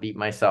I not beat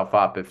myself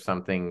up if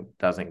something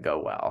doesn't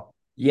go well?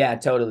 Yeah,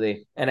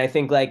 totally. And I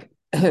think like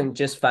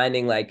just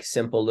finding like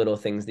simple little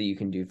things that you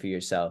can do for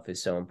yourself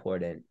is so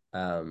important.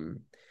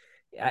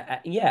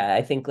 Yeah,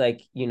 I think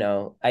like,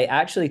 I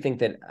actually think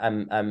that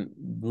I'm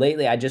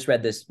lately, I just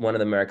read this, one of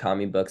the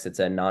Murakami books. It's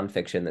a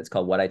nonfiction that's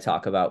called What I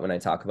Talk About When I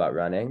Talk About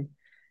Running.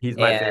 He's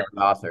my And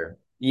favorite author.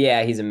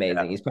 yeah, he's amazing.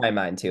 Yeah. He's probably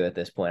mine too at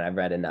this point. I've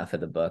read enough of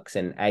the books.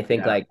 And I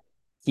think Yeah. like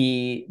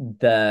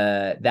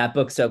that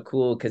book's so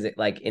cool because it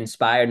like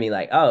inspired me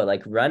like, oh,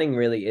 like running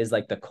really is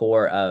like the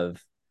core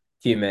of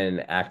human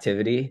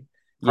activity,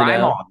 you know?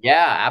 Primal.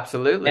 Yeah, And I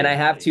absolutely.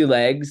 have two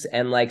legs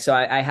and like so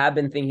I have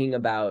been thinking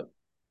about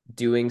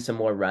doing some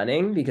more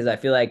running because I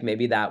feel like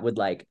maybe that would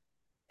like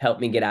help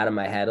me get out of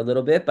my head a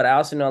little bit. But I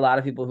also know a lot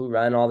of people who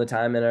run all the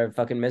time and are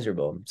fucking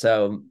miserable.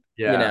 So,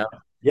 you Yeah. know,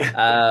 Yeah.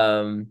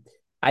 um,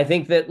 I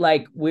think that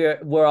like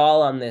we're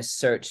all on this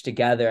search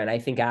together. And I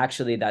think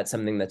actually that's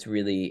something that's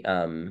really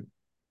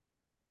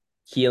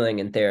healing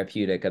and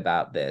therapeutic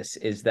about this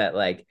is that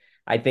like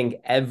I think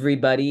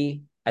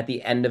everybody at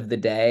the end of the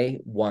day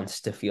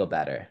wants to feel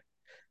better.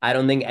 I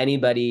don't think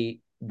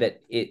anybody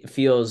that it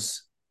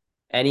feels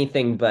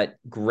anything but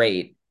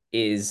great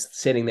is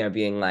sitting there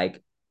being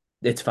like,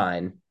 it's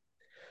fine.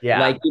 Yeah.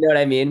 Like, you know what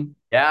I mean?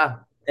 Yeah.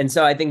 And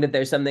so I think that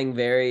there's something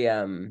very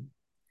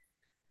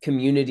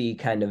community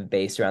kind of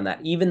based around that.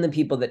 Even the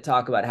people that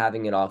talk about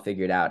having it all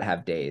figured out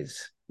have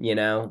days,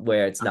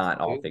 where it's not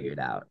all Absolutely. figured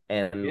out.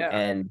 And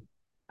Yeah.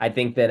 I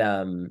think that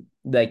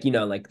like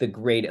like the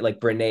great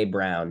like Brene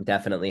Brown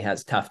definitely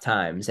has tough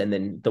times and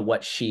then the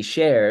what she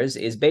shares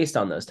is based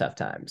on those tough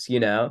times,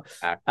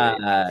 Exactly.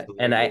 and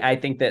Absolutely. I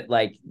think that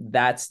like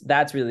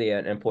that's really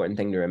an important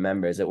thing to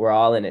remember is that we're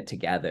all in it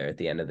together at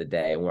the end of the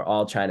day and we're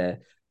all trying to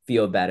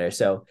feel better.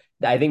 So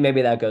I think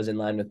maybe that goes in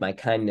line with my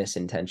kindness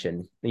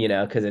intention,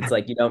 because it's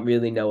like you don't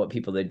really know what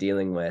people are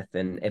dealing with.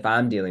 And if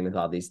I'm dealing with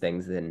all these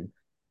things, then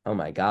oh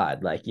my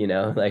God, like, like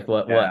Yeah.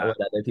 what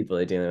other people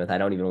are dealing with. I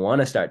don't even want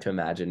to start to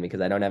imagine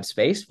because I don't have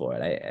space for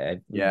it. I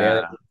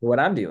barely Yeah. for what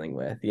I'm dealing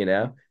with.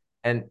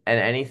 And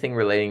anything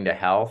relating to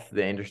health,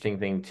 the interesting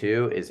thing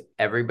too is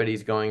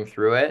everybody's going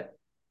through it.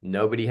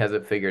 Nobody has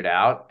it figured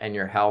out, and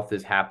your health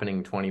is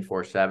happening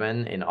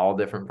 24/7 in all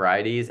different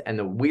varieties. And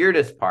the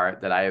weirdest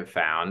part that I have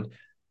found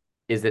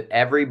is that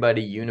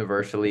everybody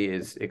universally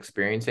is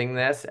experiencing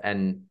this,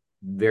 and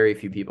very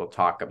few people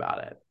talk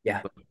about it.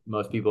 Yeah.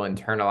 Most people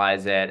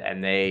internalize it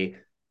and they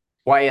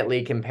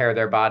quietly compare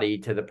their body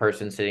to the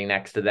person sitting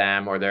next to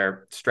them or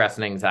their stress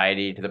and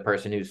anxiety to the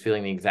person who's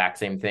feeling the exact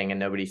same thing and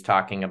nobody's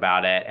talking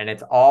about it and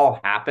it's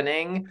all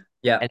happening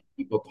Yeah. and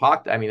people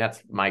talk. I mean,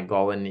 that's my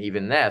goal in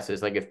even this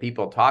is like if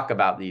people talk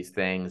about these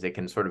things it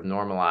can sort of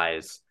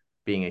normalize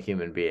being a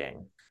human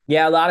being.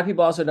 Yeah, a lot of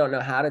people also don't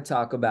know how to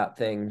talk about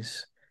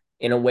things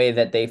in a way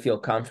that they feel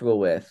comfortable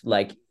with.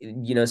 Like,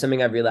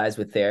 something I've realized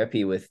with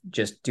therapy, with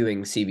just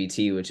doing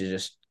CBT, which is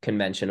just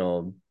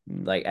conventional,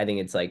 like, I think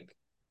it's like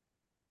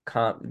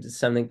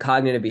something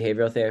cognitive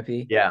behavioral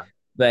therapy, Yeah.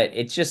 but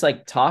it's just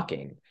like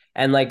talking.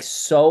 And like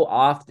so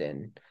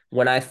often,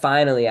 when I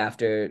finally,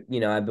 after,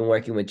 I've been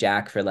working with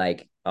Jack for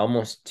like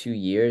almost 2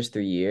 years,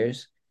 3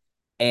 years,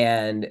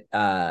 and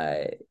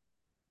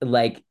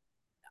like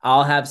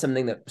I'll have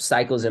something that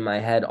cycles in my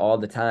head all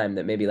the time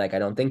that maybe like I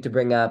don't think to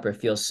bring up or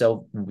feels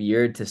so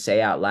weird to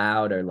say out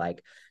loud or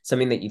like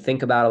something that you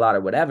think about a lot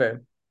or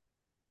whatever.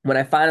 When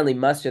I finally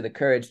muster the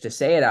courage to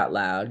say it out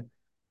loud,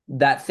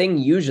 that thing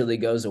usually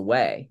goes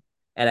away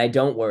and I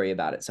don't worry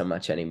about it so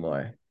much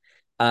anymore.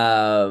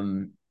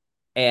 Um,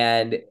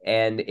 and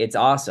it's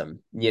awesome,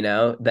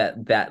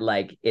 that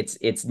like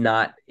it's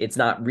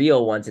not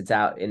real once it's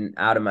out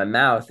of my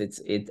mouth.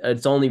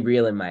 It's only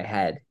real in my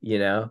head.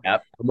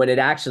 Yep. When it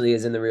actually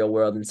is in the real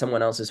world and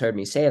someone else has heard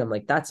me say it, I'm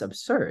like, that's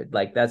absurd.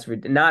 Like that's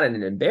not in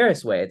an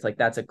embarrassed way. It's like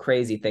that's a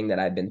crazy thing that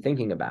I've been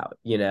thinking about.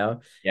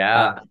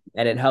 Yeah.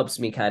 And it helps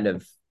me kind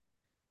of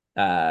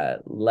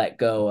let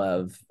go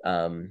of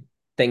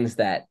things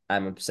that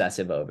I'm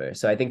obsessive over.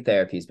 So I think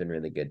therapy's been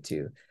really good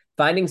too.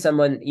 Finding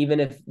someone, even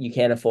if you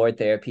can't afford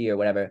therapy or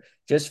whatever,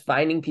 just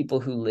finding people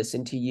who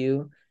listen to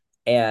you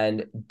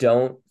and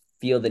don't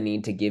feel the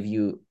need to give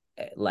you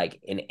like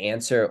an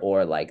answer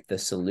or like the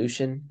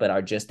solution, but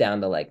are just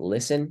down to like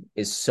listen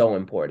is so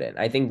important.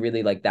 I think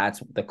really like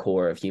that's the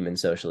core of human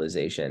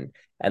socialization.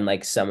 And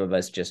like some of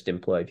us just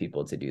employ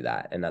people to do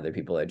that, and other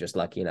people are just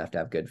lucky enough to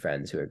have good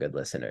friends who are good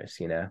listeners.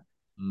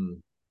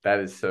 Mm, that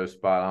is so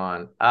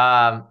spot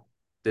on.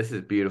 This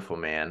is beautiful,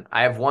 man.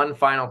 I have one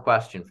final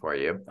question for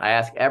you. I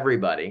ask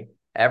everybody.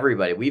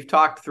 We've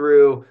talked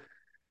through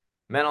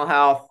mental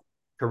health,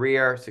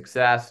 career,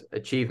 success,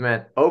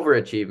 achievement,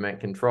 overachievement,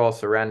 control,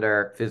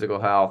 surrender,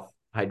 physical health,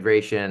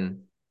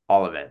 hydration,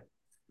 all of it.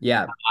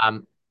 Yeah.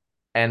 Um,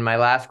 and my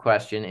last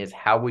question is,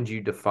 how would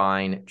you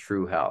define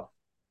true health?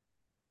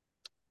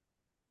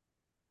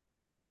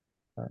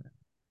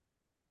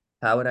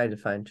 How would I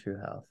define true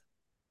health?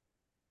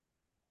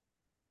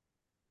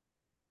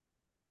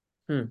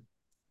 Hmm.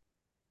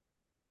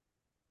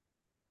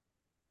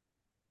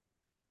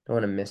 Don't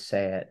want to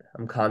missay it.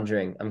 I'm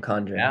conjuring. I'm Yeah,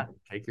 conjuring.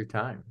 take your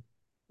time.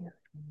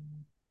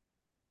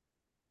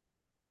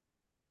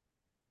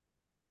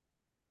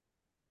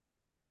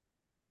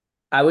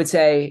 I would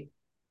say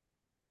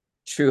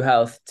true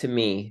health to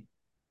me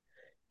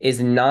is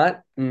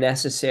not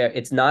necessary.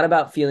 It's not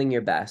about feeling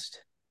your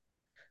best.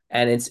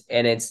 And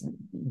it's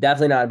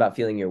definitely not about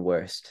feeling your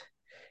worst.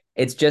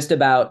 It's just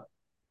about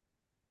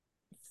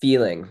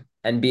feeling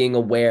and being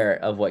aware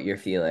of what you're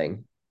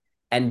feeling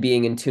and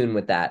being in tune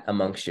with that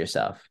amongst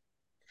yourself.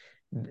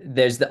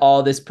 There's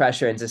all this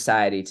pressure in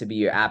society to be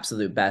your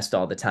absolute best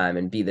all the time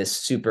and be this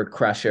super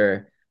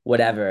crusher,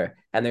 whatever.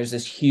 And there's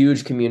this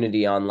huge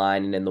community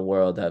online and in the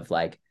world of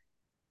like,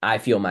 I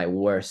feel my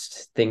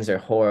worst. Things are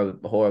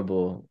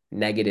horrible,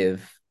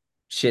 negative,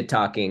 shit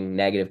talking,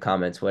 negative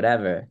comments,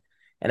 whatever.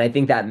 And I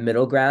think that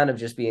middle ground of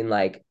just being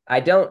like,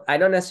 I don't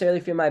necessarily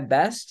feel my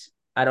best.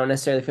 I don't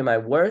necessarily feel my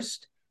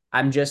worst.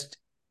 I'm just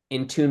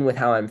in tune with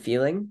how I'm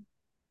feeling.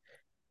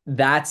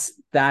 That's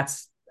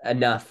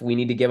enough. We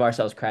need to give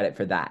ourselves credit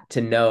for that,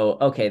 to know,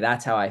 okay,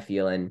 that's how I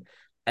feel. And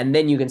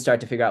then you can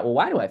start to figure out, well,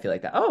 why do I feel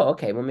like that? Oh,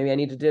 okay, well, maybe I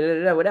need to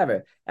do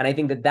whatever. And I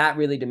think that that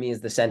really to me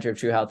is the center of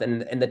true health.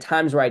 And the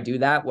times where I do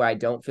that, where I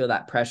don't feel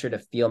that pressure to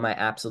feel my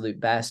absolute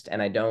best, and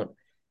I don't,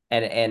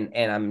 and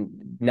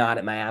I'm not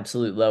at my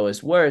absolute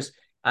lowest worst,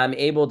 I'm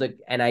able to,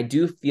 and I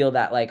do feel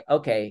that like,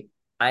 okay,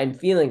 I'm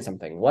feeling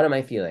something. What am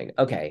I feeling?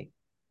 Okay,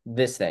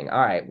 this thing.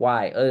 All right,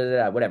 why?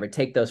 Whatever.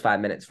 Take those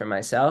 5 minutes for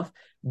myself.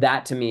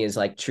 That to me is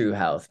like true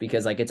health,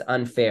 because like it's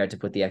unfair to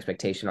put the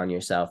expectation on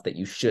yourself that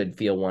you should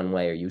feel one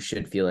way or you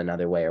should feel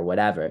another way or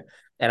whatever.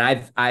 And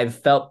I've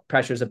felt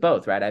pressures of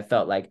both, right? I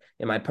felt like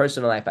in my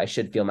personal life I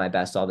should feel my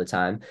best all the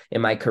time.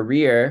 In my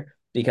career,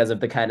 because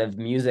of the kind of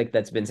music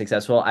that's been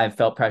successful, I've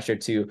felt pressure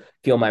to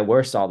feel my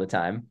worst all the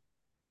time.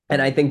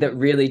 And I think that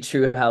really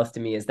true health to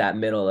me is that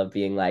middle of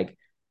being like,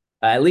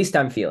 at least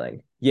I'm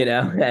feeling,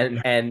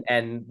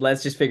 and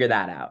let's just figure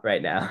that out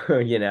right now.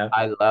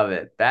 I love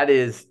it. That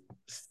is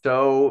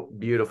so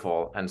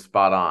beautiful and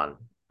spot on.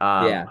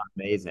 Yeah.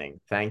 Amazing.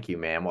 Thank you,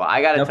 man. Well,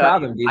 I got to No tell you,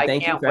 problem, dude. I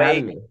Thank you can't for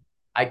having wait. me.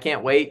 I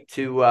can't wait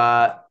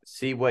to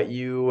see what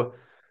you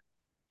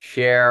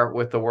share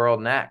with the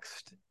world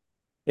next.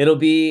 It'll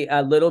be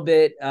a little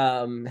bit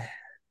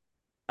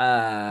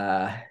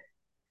uh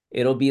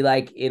it'll be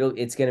like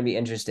it's gonna be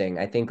interesting.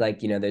 I think like,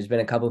 there's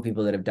been a couple of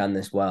people that have done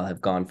this well, have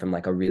gone from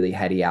like a really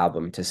heady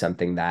album to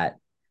something that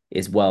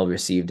is well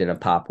received in a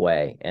pop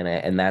way.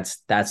 And that's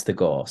the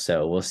goal.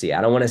 So we'll see.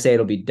 I don't want to say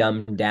it'll be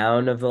dumbed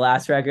down of the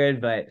last record,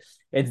 but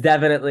it's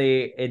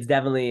definitely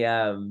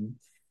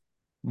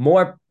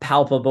more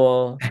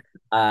palpable.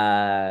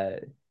 Uh,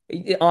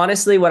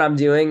 Honestly, what I'm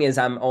doing is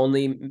I'm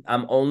only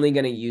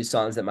gonna use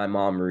songs that my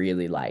mom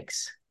really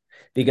likes,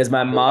 because my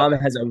I love mom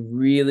it. has a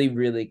really,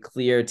 really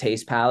clear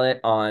taste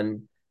palette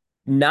on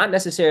not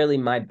necessarily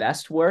my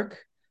best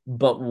work,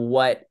 but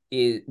what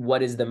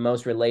is the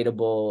most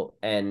relatable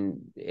and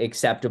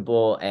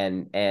acceptable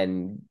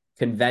and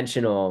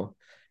conventional.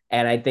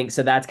 And I think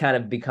so that's kind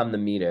of become the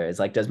meter. It's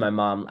like, does my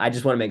mom, I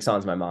just want to make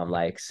songs my mom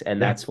likes, and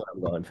Yeah, that's what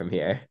I'm going from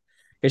here.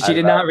 Because I she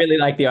did love not really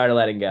like The Art of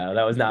Letting Go.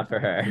 That was not for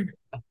her.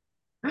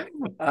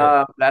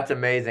 it. That's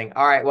amazing.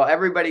 All right. Well,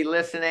 everybody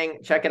listening,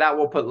 check it out.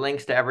 We'll put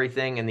links to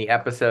everything in the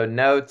episode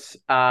notes.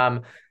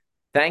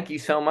 Thank you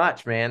so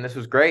much, man. This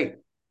was great.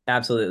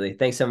 Absolutely.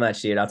 Thanks so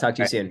much, dude. I'll talk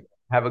to All you right. soon.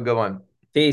 Have a good one.